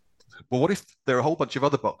boxes. Well, what if there are a whole bunch of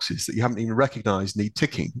other boxes that you haven't even recognized need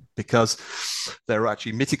ticking because they're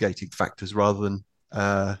actually mitigating factors rather than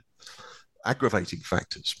aggravating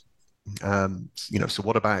factors? So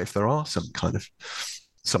what about if there are some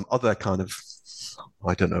other kind of,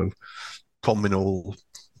 I don't know, communal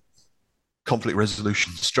conflict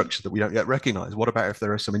resolution structure that we don't yet recognize? What about if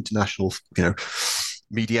there are some international,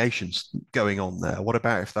 mediations going on there? What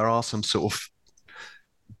about if there are some sort of,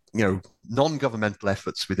 non-governmental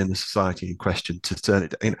efforts within the society in question to turn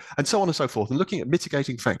it, and so on and so forth, and looking at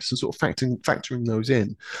mitigating factors and sort of factoring those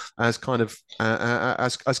in as kind of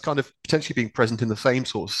as kind of potentially being present in the same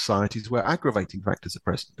sort of societies where aggravating factors are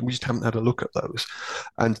present, and we just haven't had a look at those.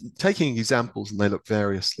 And taking examples, and they look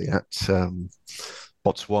variously at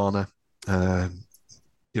Botswana,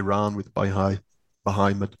 Iran with Baha'i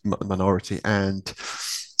minority, and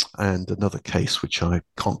another case which I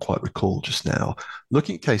can't quite recall just now,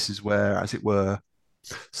 looking at cases where, as it were,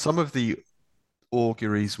 some of the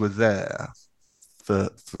auguries were there for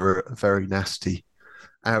a very nasty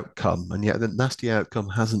outcome, and yet the nasty outcome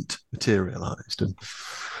hasn't materialized. And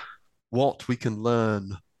what we can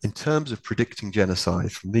learn in terms of predicting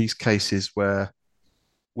genocide from these cases where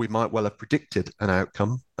we might well have predicted an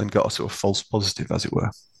outcome and got a sort of false positive, as it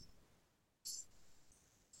were.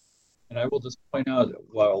 And I will just point out,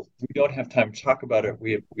 while we don't have time to talk about it,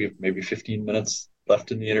 we have maybe 15 minutes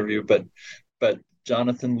left in the interview, but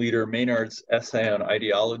Jonathan Leader Maynard's essay on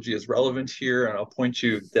ideology is relevant here, and I'll point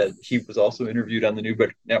you that he was also interviewed on the New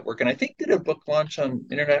Book Network, and I think did a book launch on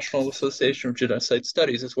International Association of Genocide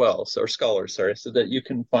Studies as well, or scholars, sorry, so that you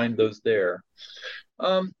can find those there.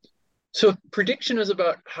 So prediction is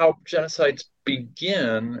about how genocides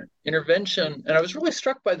begin. Intervention, and I was really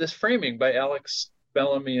struck by this framing by Alex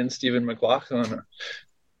Bellamy and Stephen McLaughlin,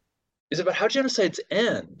 is about how genocides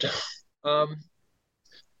end.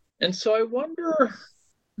 And so I wonder,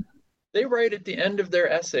 They write at the end of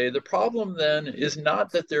their essay, the problem then is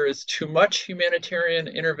not that there is too much humanitarian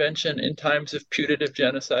intervention in times of putative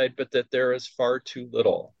genocide, but that there is far too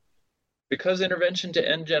little. Because intervention to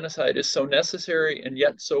end genocide is so necessary and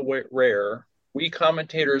yet so rare, we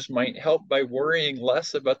commentators might help by worrying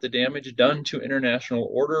less about the damage done to international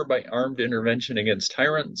order by armed intervention against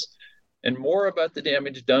tyrants, and more about the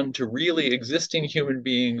damage done to really existing human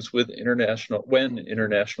beings when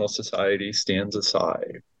international society stands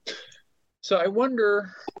aside. So I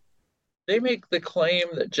wonder, they make the claim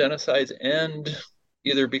that genocides end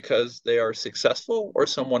either because they are successful or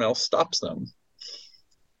someone else stops them.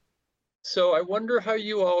 So I wonder how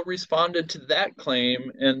you all responded to that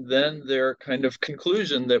claim and then their kind of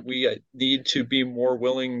conclusion that we need to be more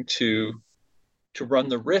willing to run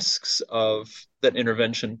the risks of that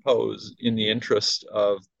intervention pose in the interest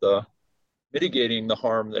of the mitigating the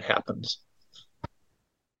harm that happens.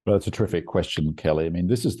 Well, that's a terrific question, Kelly. I mean,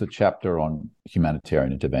 this is the chapter on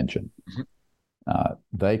humanitarian intervention. Mm-hmm.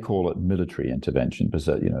 They call it military intervention because,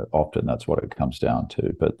 often that's what it comes down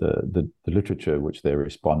to. But the literature which they're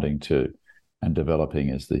responding to and developing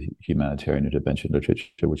is the humanitarian intervention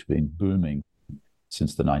literature, which has been booming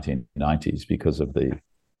since the 1990s because of the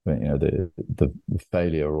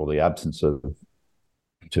failure or the absence of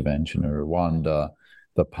intervention in Rwanda,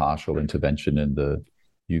 the partial intervention in the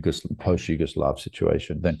post-Yugoslav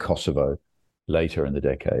situation, then Kosovo later in the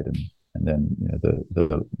decade, and then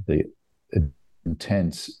the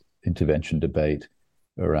intense intervention debate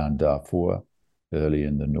around Darfur early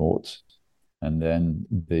in the noughts, and then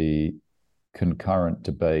the concurrent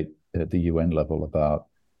debate at the UN level about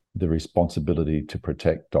the responsibility to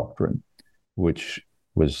protect doctrine, which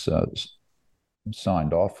was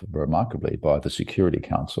signed off remarkably by the Security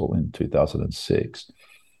Council in 2006,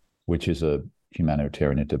 which is a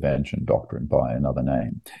humanitarian intervention doctrine by another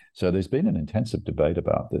name. So there's been an intensive debate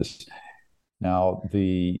about this. Now,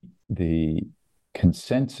 the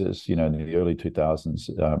consensus, in the early 2000s,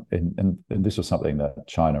 and this was something that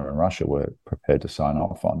China and Russia were prepared to sign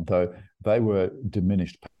off on, though they were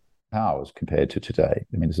diminished powers compared to today.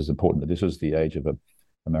 I mean, this is important. This was the age of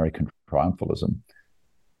American triumphalism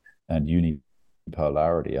and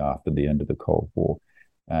unipolarity after the end of the Cold War.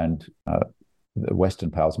 And the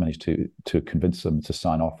Western powers managed to convince them to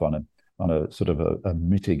sign off on a sort of a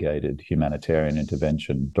mitigated humanitarian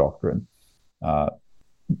intervention doctrine.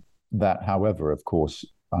 That, however, of course,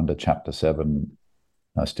 under Chapter 7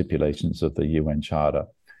 stipulations of the UN Charter,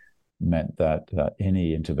 meant that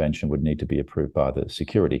any intervention would need to be approved by the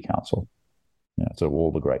Security Council. So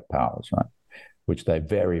all the great powers, right? Which they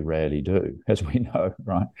very rarely do, as we know,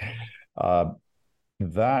 right?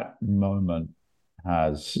 That moment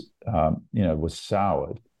was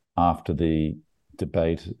soured after the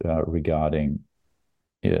debate regarding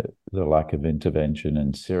the lack of intervention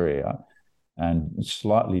in Syria, and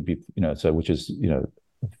slightly, which is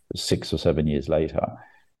 6 or 7 years later,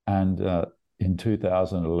 and in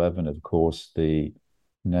 2011, of course, the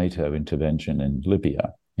NATO intervention in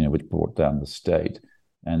Libya, which brought down the state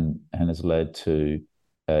and has led to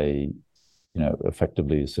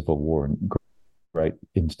effectively a civil war and great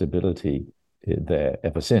instability there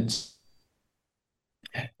ever since.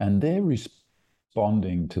 And they're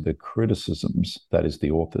responding to the criticisms, that is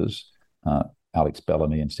the authors, Alex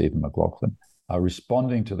Bellamy and Stephen McLaughlin, are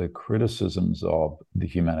responding to the criticisms of the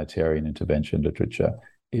humanitarian intervention literature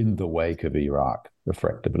in the wake of Iraq,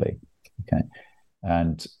 effectively. Okay.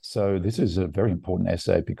 And so this is a very important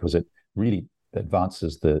essay because it really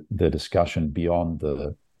advances the discussion beyond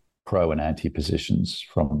the pro and anti positions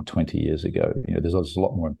from 20 years ago. There's a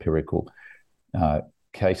lot more empirical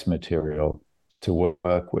case material to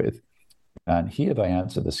work with. And here they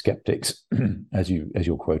answer the skeptics, as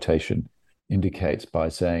your quotation indicates, by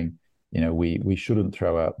saying, we shouldn't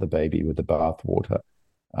throw out the baby with the bathwater.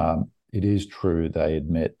 It is true, they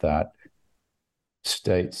admit, that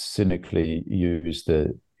states cynically use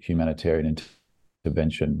the humanitarian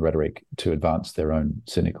intervention rhetoric to advance their own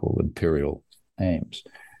cynical imperial aims.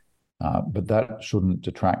 But that shouldn't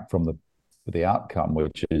detract from the outcome,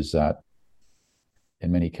 which is that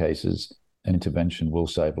in many cases, an intervention will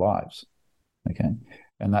save lives. Okay.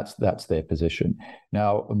 And that's their position.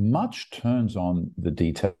 Now, much turns on the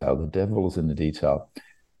detail. The devil is in the detail.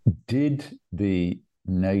 Did the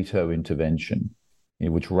NATO intervention,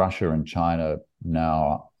 which Russia and China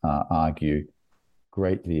now argue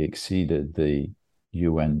greatly exceeded the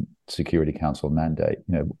UN Security Council mandate?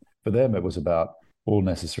 For them, it was about all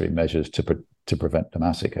necessary measures to prevent the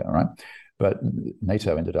massacre, right? But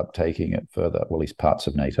NATO ended up taking it further, well, at least parts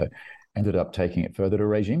of NATO ended up taking it further to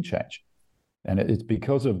regime change. And it's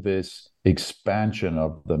because of this expansion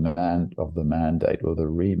of the mandate or the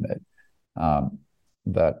remit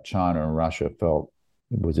that China and Russia felt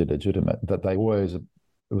was illegitimate, that they always, it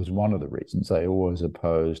was one of the reasons they always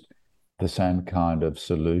opposed the same kind of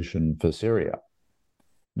solution for Syria.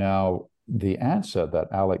 Now, the answer that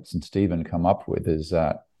Alex and Stephen come up with is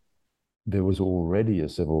that there was already a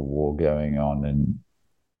civil war going on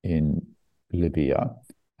in Libya,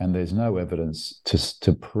 and there's no evidence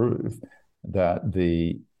to prove that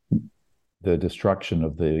the destruction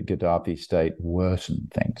of the Gaddafi state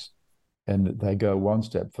worsened things. And they go one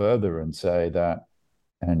step further and say that,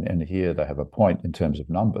 and here they have a point in terms of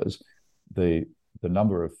numbers, the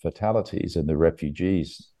number of fatalities and the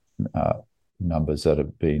refugees numbers that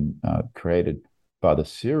have been created by the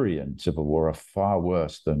Syrian civil war are far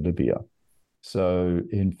worse than Libya. So,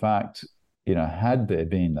 in fact, had there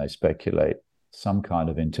been, they speculate, some kind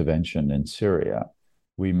of intervention in Syria,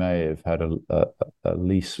 we may have had a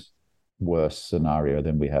least worse scenario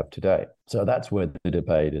than we have today. So that's where the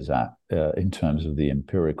debate is at in terms of the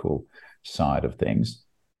empirical side of things.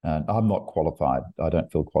 And I'm not qualified. I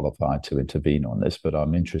don't feel qualified to intervene on this, but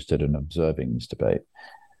I'm interested in observing this debate.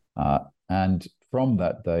 And from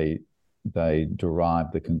that, they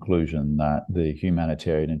derive the conclusion that the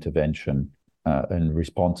humanitarian intervention and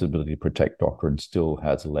responsibility to protect doctrine still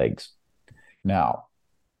has legs. Now,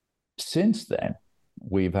 since then,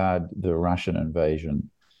 we've had the Russian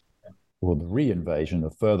invasion, or the re-invasion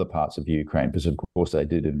of further parts of Ukraine, because of course they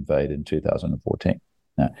did invade in 2014.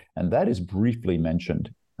 And that is briefly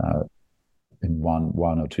mentioned in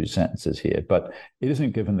one or two sentences here, but it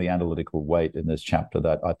isn't given the analytical weight in this chapter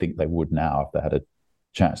that I think they would now if they had a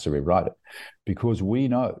chance to rewrite it, because we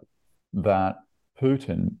know that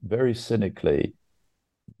Putin very cynically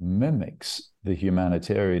mimics the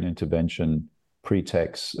humanitarian intervention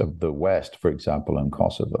pretext of the West, for example, in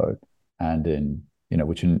Kosovo, and in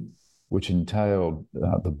which entailed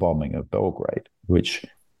the bombing of Belgrade, which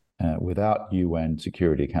without UN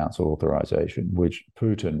Security Council authorization, which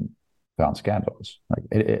Putin found scandalous.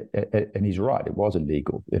 And he's right; it was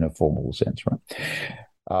illegal in a formal sense,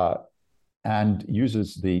 right? And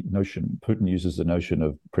Putin uses the notion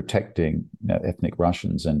of protecting ethnic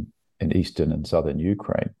Russians in eastern and southern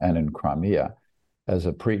Ukraine and in Crimea as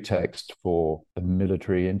a pretext for a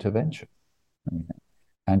military intervention.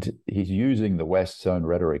 And he's using the West's own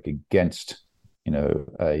rhetoric against,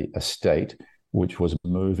 a state which was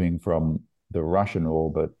moving from the Russian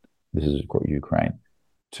orbit, this is Ukraine,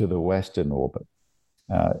 to the Western orbit,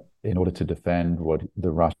 in order to defend what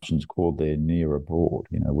the Russians called their near abroad,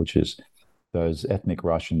 which is those ethnic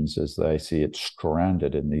Russians, as they see it,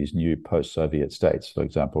 stranded in these new post-Soviet states, for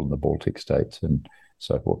example, in the Baltic states and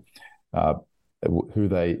so forth,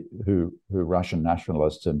 who Russian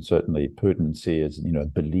nationalists and certainly Putin see as,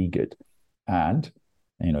 beleaguered, and,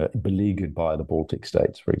 beleaguered by the Baltic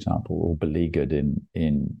states, for example, or beleaguered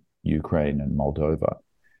in Ukraine and Moldova.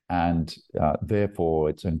 And therefore,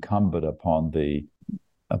 it's incumbent upon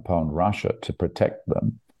Russia to protect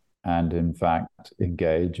them and, in fact,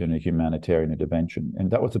 engage in a humanitarian intervention.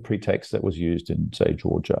 And that was the pretext that was used in, say,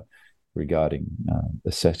 Georgia regarding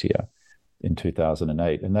Ossetia in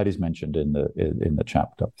 2008, and that is mentioned in the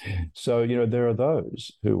chapter. So, there are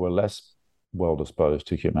those who were less well disposed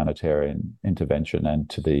to humanitarian intervention and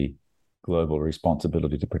to the global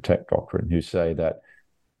responsibility to protect doctrine, who say that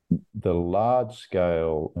the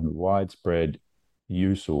large-scale and widespread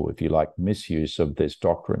use, or if you like, misuse of this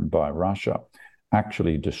doctrine by Russia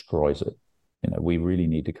actually destroys it. We really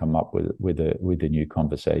need to come up with a new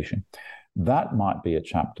conversation. That might be a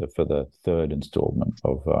chapter for the third installment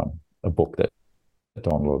of a book that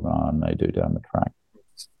Donald and I may do down the track.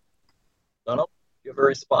 Donald, do you have a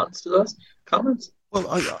response to those comments? Well,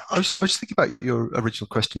 I was thinking about your original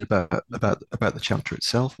question about the chapter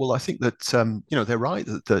itself. Well, I think that they're right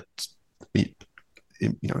that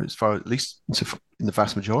as far, at least in the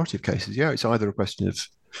vast majority of cases, it's either a question of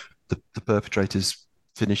the perpetrators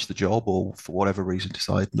finish the job, or for whatever reason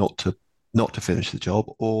decide not to finish the job,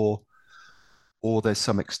 or there's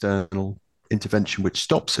some external intervention which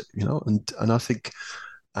stops it. And I think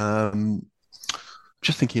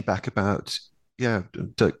just thinking back about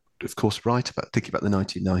Dirk, of course, right about thinking about the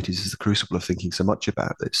 1990s as the crucible of thinking so much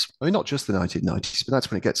about this. I mean, not just the 1990s, but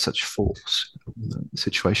that's when it gets such force.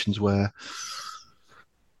 Situations where,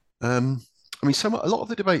 a lot of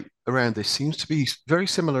the debate around this seems to be very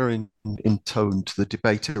similar in tone to the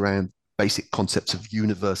debate around basic concepts of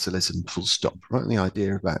universalism, full stop, right? And the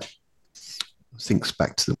idea about, thinks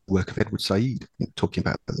back to the work of Edward Said, talking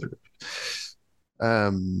about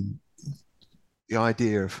the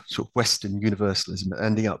idea of sort of Western universalism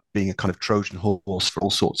ending up being a kind of Trojan horse for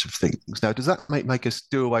all sorts of things. Now, does that make us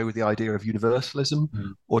do away with the idea of universalism,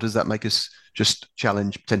 or does that make us just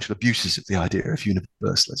challenge potential abuses of the idea of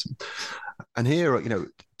universalism? And here,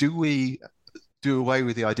 do we do away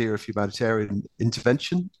with the idea of humanitarian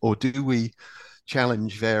intervention, or do we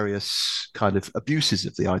challenge various kind of abuses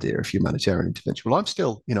of the idea of humanitarian intervention? Well, I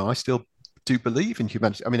still do believe in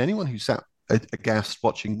humanity. I mean, anyone who sat aghast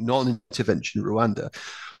watching non-intervention Rwanda,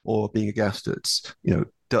 or being aghast at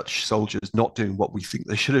Dutch soldiers not doing what we think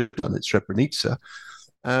they should have done at Srebrenica,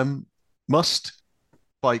 must,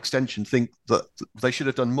 by extension, think that they should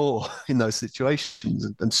have done more in those situations,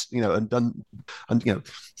 and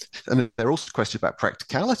there are also questions about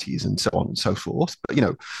practicalities and so on and so forth. But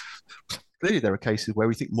clearly there are cases where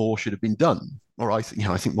we think more should have been done, or I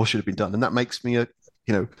think more should have been done, and that makes me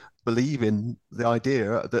believe in the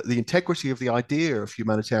idea that the integrity of the idea of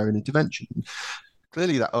humanitarian intervention.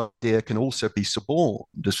 Clearly, that idea can also be suborned,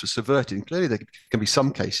 just subverted. And clearly, there can be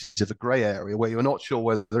some cases of a grey area where you're not sure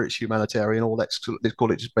whether it's humanitarian or let's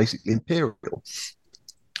call it just basically imperial.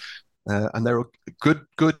 And there are good,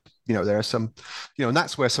 there are some, and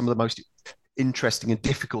that's where some of the most interesting and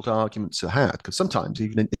difficult arguments are had, because sometimes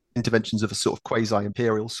even interventions of a sort of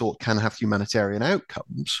quasi-imperial sort can have humanitarian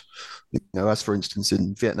outcomes. As for instance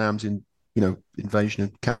in Vietnam's invasion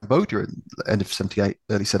of Cambodia in the end of 78,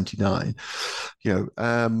 early 79,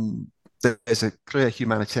 there's a clear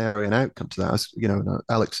humanitarian outcome to that, as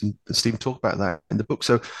Alex and Stephen talk about that in the book.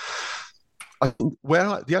 So there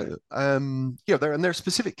are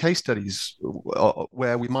specific case studies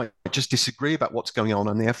where we might just disagree about what's going on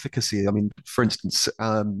and the efficacy. I mean, for instance,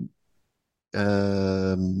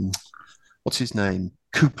 what's his name?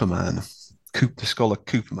 The scholar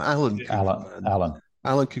Cooperman,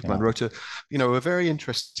 Alan Cooperman wrote a very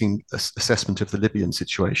interesting assessment of the Libyan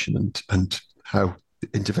situation and how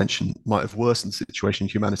intervention might have worsened the situation in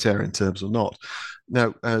humanitarian terms or not.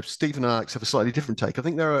 Now, Stephen and Alex have a slightly different take. I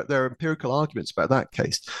think there are empirical arguments about that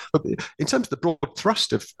case, but in terms of the broad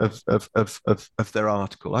thrust of their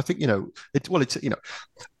article, I think it's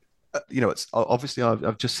obviously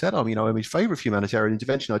I've just said I'm in favour of humanitarian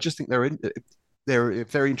intervention. I just think there are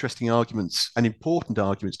very interesting arguments and important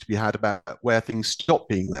arguments to be had about where things stop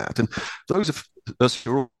being that, and those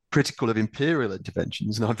who are critical of imperial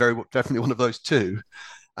interventions, and I'm definitely one of those too,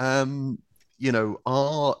 are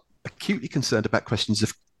acutely concerned about questions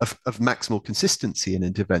of maximal consistency in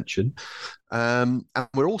intervention. And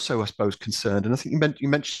we're also, I suppose, concerned, and I think you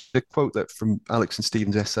mentioned a quote that from Alex and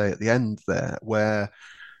Stephen's essay at the end there, where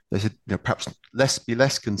they said, perhaps be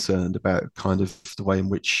less concerned about kind of the way in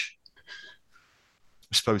which,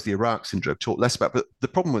 I suppose, the Iraq syndrome talked less about. But the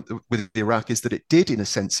problem with Iraq is that it did, in a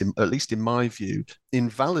sense, at least in my view,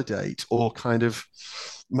 invalidate or kind of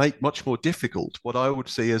make much more difficult what I would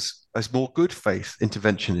see as more good faith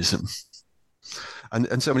interventionism.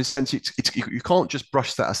 And so in a sense, you can't just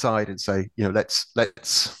brush that aside and say,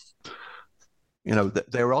 let's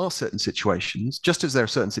there are certain situations, just as there are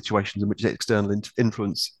certain situations in which external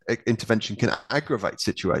intervention can aggravate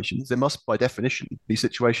situations, there must, by definition, be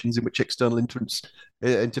situations in which external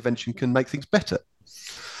intervention can make things better.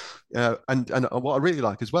 And what I really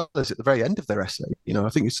like as well is at the very end of their essay, I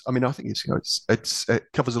think it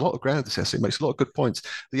covers a lot of ground. This essay makes a lot of good points.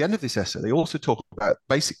 At the end of this essay, they also talk about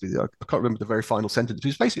basically, I can't remember the very final sentence, but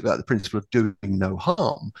it's basically about the principle of doing no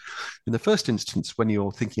harm. In the first instance, when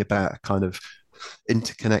you're thinking about a kind of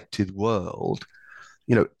interconnected world,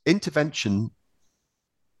 intervention,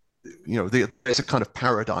 there's a kind of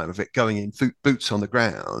paradigm of it going in boots on the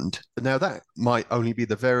ground. Now that might only be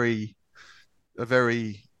that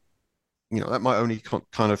might only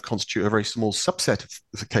kind of constitute a very small subset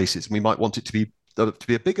of the cases. We might want it to be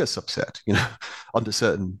a bigger subset, under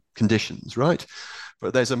certain conditions, right?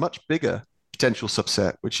 But there's a much bigger potential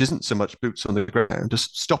subset, which isn't so much boots on the ground,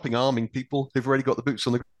 just stopping arming people who've already got the boots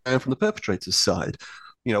on the ground from the perpetrator's side,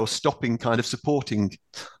 or stopping kind of supporting,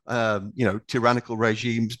 tyrannical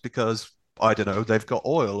regimes because, I don't know, they've got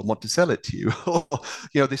oil and want to sell it to you.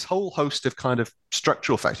 This whole host of kind of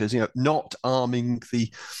structural factors, not arming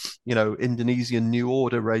the, Indonesian New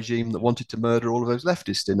Order regime that wanted to murder all of those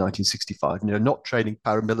leftists in 1965, not training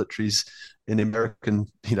paramilitaries in American,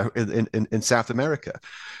 in South America.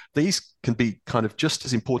 These can be kind of just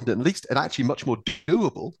as important, at least, and actually much more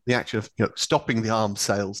doable, the action of, stopping the arms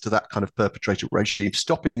sales to that kind of perpetrator regime,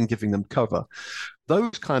 stopping giving them cover.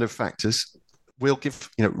 Those kind of factors will give,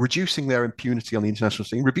 reducing their impunity on the international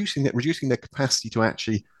scene, reducing their capacity to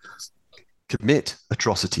actually commit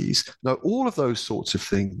atrocities. Now, all of those sorts of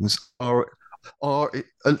things are are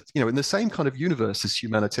in the same kind of universe as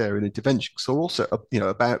humanitarian intervention. So also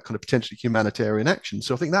about kind of potentially humanitarian action.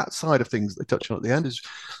 So I think that side of things they touch on at the end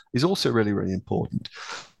is also really, really important,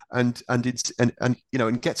 and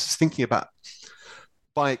gets us thinking about,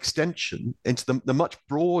 by extension, into the much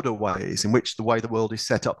broader ways in which the way the world is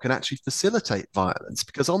set up can actually facilitate violence.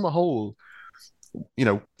 Because on the whole,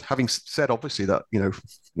 having said obviously that,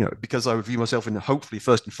 because I view myself in hopefully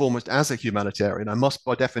first and foremost as a humanitarian, I must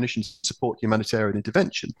by definition support humanitarian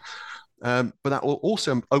intervention. But that will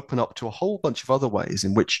also open up to a whole bunch of other ways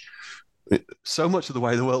in which so much of the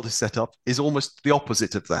way the world is set up is almost the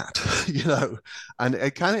opposite of that, and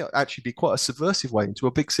it can actually be quite a subversive way into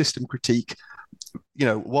a big system critique,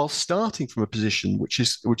 while starting from a position which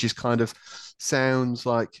is kind of sounds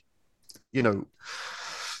like, the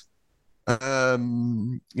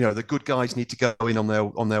good guys need to go in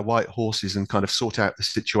on their white horses and kind of sort out the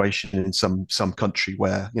situation in some country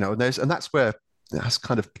where, and that's where it has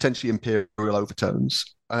kind of potentially imperial overtones.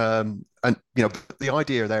 And the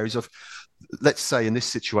idea there is of, let's say in this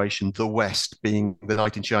situation, the West being the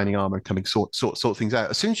knight in shining armor, coming sort things out.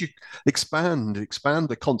 As soon as you expand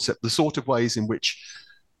the concept, the sort of ways in which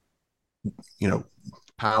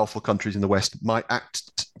powerful countries in the West might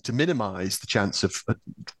act to minimize the chance of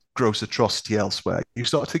gross atrocity elsewhere, you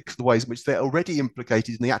start to think of the ways in which they're already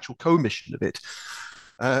implicated in the actual commission of it,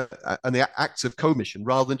 and the acts of commission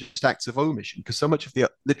rather than just acts of omission. Because so much of the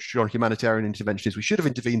literature on humanitarian intervention is we should have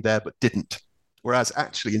intervened there but didn't. Whereas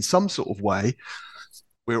actually, in some sort of way,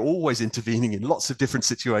 we're always intervening in lots of different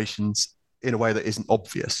situations in a way that isn't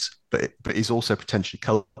obvious, but is also potentially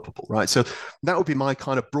culpable, right? So that would be my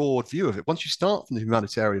kind of broad view of it. Once you start from the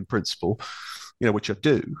humanitarian principle, which I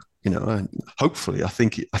do, and hopefully I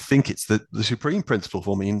think it's the supreme principle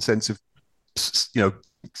for me, in the sense of,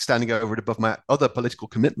 standing over and above my other political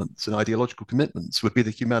commitments and ideological commitments, would be the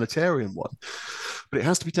humanitarian one. But it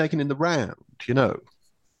has to be taken in the round,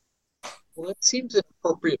 Well, that seems an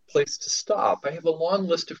appropriate place to stop. I have a long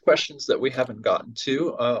list of questions that we haven't gotten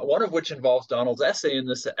to, one of which involves Donald's essay in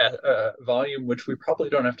this volume, which we probably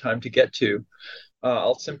don't have time to get to.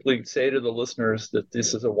 I'll simply say to the listeners that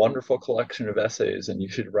this is a wonderful collection of essays, and you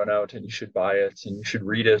should run out and you should buy it and you should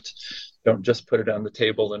read it. Don't just put it on the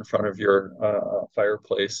table in front of your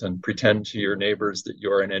fireplace and pretend to your neighbors that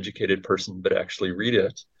you're an educated person, but actually read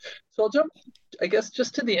it. So I'll jump, I guess,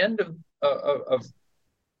 just to the end of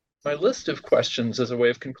my list of questions as a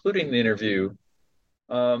way of concluding the interview.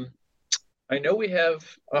 I know we have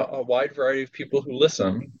a wide variety of people who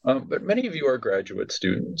listen, but many of you are graduate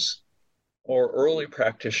students or early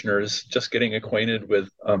practitioners just getting acquainted with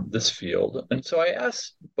this field. And so I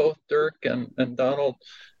asked both Dirk and Donald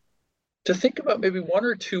to think about maybe one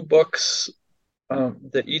or two books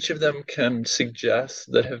that each of them can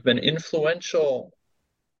suggest that have been influential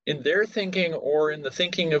in their thinking or in the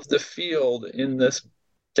thinking of the field in this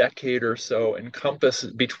decade or so, encompass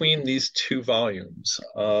between these two volumes.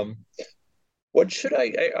 What should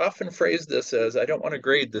I often phrase this as, I don't want to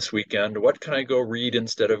grade this weekend. What can I go read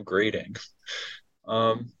instead of grading?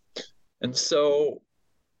 And so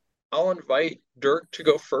I'll invite Dirk to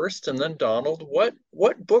go first, and then Donald.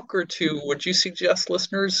 What book or two would you suggest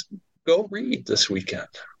listeners go read this weekend?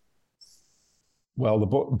 Well, the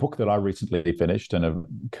book that I recently finished and have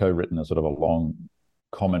co-written a sort of a long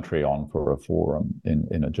commentary on for a forum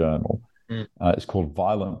in a journal. It's called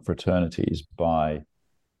Violent Fraternities by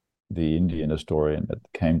the Indian historian at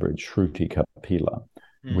Cambridge, Shruti Kapila,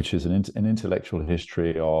 which is an intellectual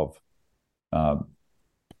history of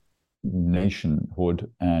nationhood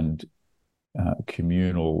and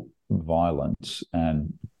communal violence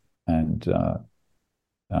and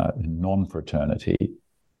non-fraternity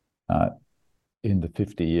in the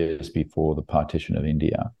 50 years before the partition of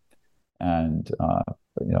India. And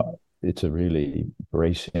it's a really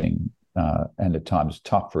bracing and at times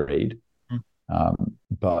tough read,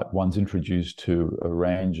 but one's introduced to a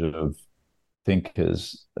range of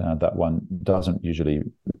thinkers that one doesn't usually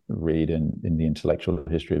read in the intellectual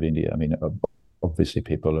history of India. I mean, obviously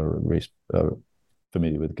people are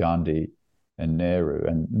familiar with Gandhi and Nehru,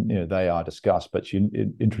 and they are discussed, but it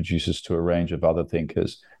introduces to a range of other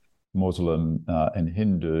thinkers, Muslim and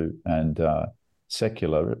Hindu and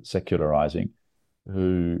secularizing,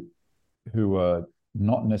 who are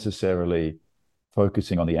not necessarily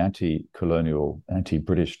focusing on the anti-colonial,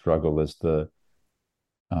 anti-British struggle as the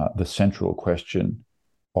central question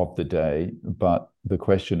of the day, but the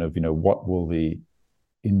question of what will the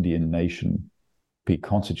Indian nation be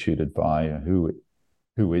constituted by, who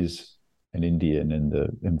is an Indian in the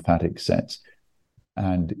emphatic sense,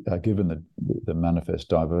 and given the manifest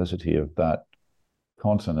diversity of that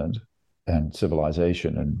continent and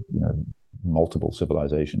civilization and multiple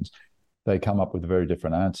civilizations, they come up with very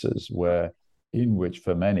different answers, in which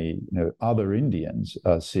for many, other Indians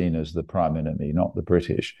are seen as the prime enemy, not the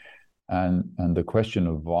British. And the question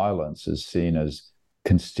of violence is seen as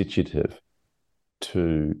constitutive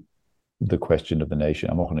to the question of the nation.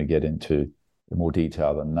 I'm not going to get into more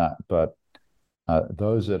detail than that, but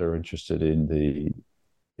those that are interested in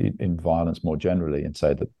violence more generally, and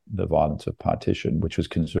say that the violence of partition, which was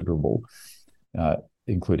considerable,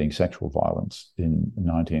 including sexual violence in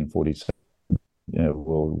 1947,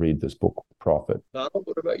 will read this book, Prophet. Donald,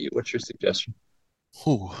 what about you? What's your suggestion?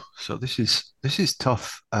 Oh, so this is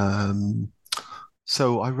tough.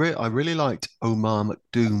 So I really liked Omar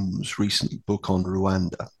McDoom's recent book on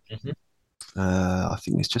Rwanda. Mm-hmm. I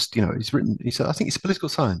think it's just, he's written. I think he's a political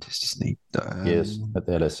scientist, isn't he? Yes, at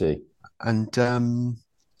the LSE. And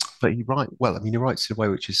but he writes in a way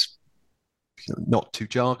which is not too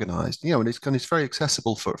jargonized, and it's very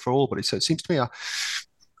accessible for all. But so it seems to me,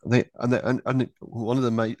 and one of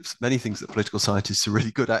the many things that political scientists are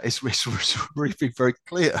really good at is really being very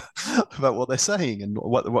clear about what they're saying and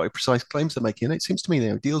what precise claims they're making. And it seems to me,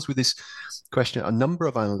 it deals with this question at a number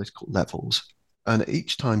of analytical levels, and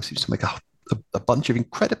each time seems to make a bunch of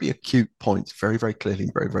incredibly acute points very, very clearly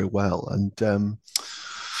and very, very well. And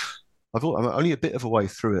I'm only a bit of a way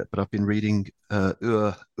through it, but I've been reading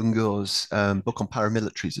Uwe Ungur's book on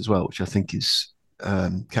paramilitaries as well, which I think is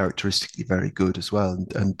characteristically very good as well.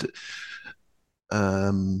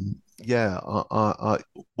 One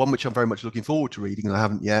which I'm very much looking forward to reading, and I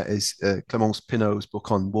haven't yet, is Clemence Pinot's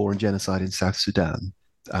book on war and genocide in South Sudan.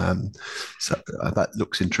 So that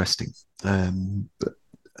looks interesting. But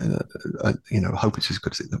I hope it's as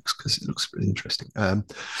good as it looks, because it looks really interesting.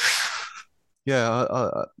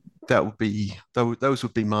 Those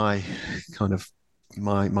would be my kind of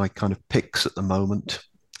picks at the moment.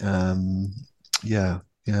 Well,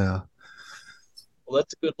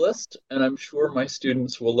 that's a good list, and I'm sure my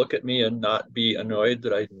students will look at me and not be annoyed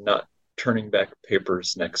that I'm not turning back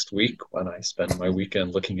papers next week when I spend my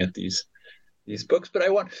weekend looking at these books. But I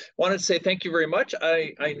wanted to say thank you very much.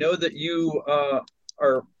 I know that you are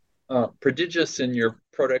prodigious in your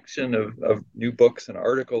production of new books and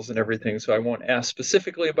articles and everything, so I won't ask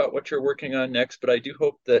specifically about what you're working on next, but I do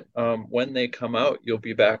hope that when they come out, you'll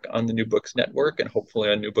be back on the New Books Network and hopefully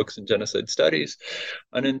on New Books in Genocide Studies.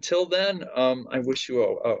 And until then, I wish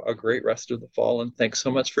you a great rest of the fall, and thanks so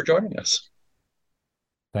much for joining us.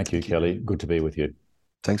 Thank you, Kelly. Good to be with you.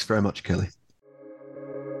 Thanks very much, Kelly.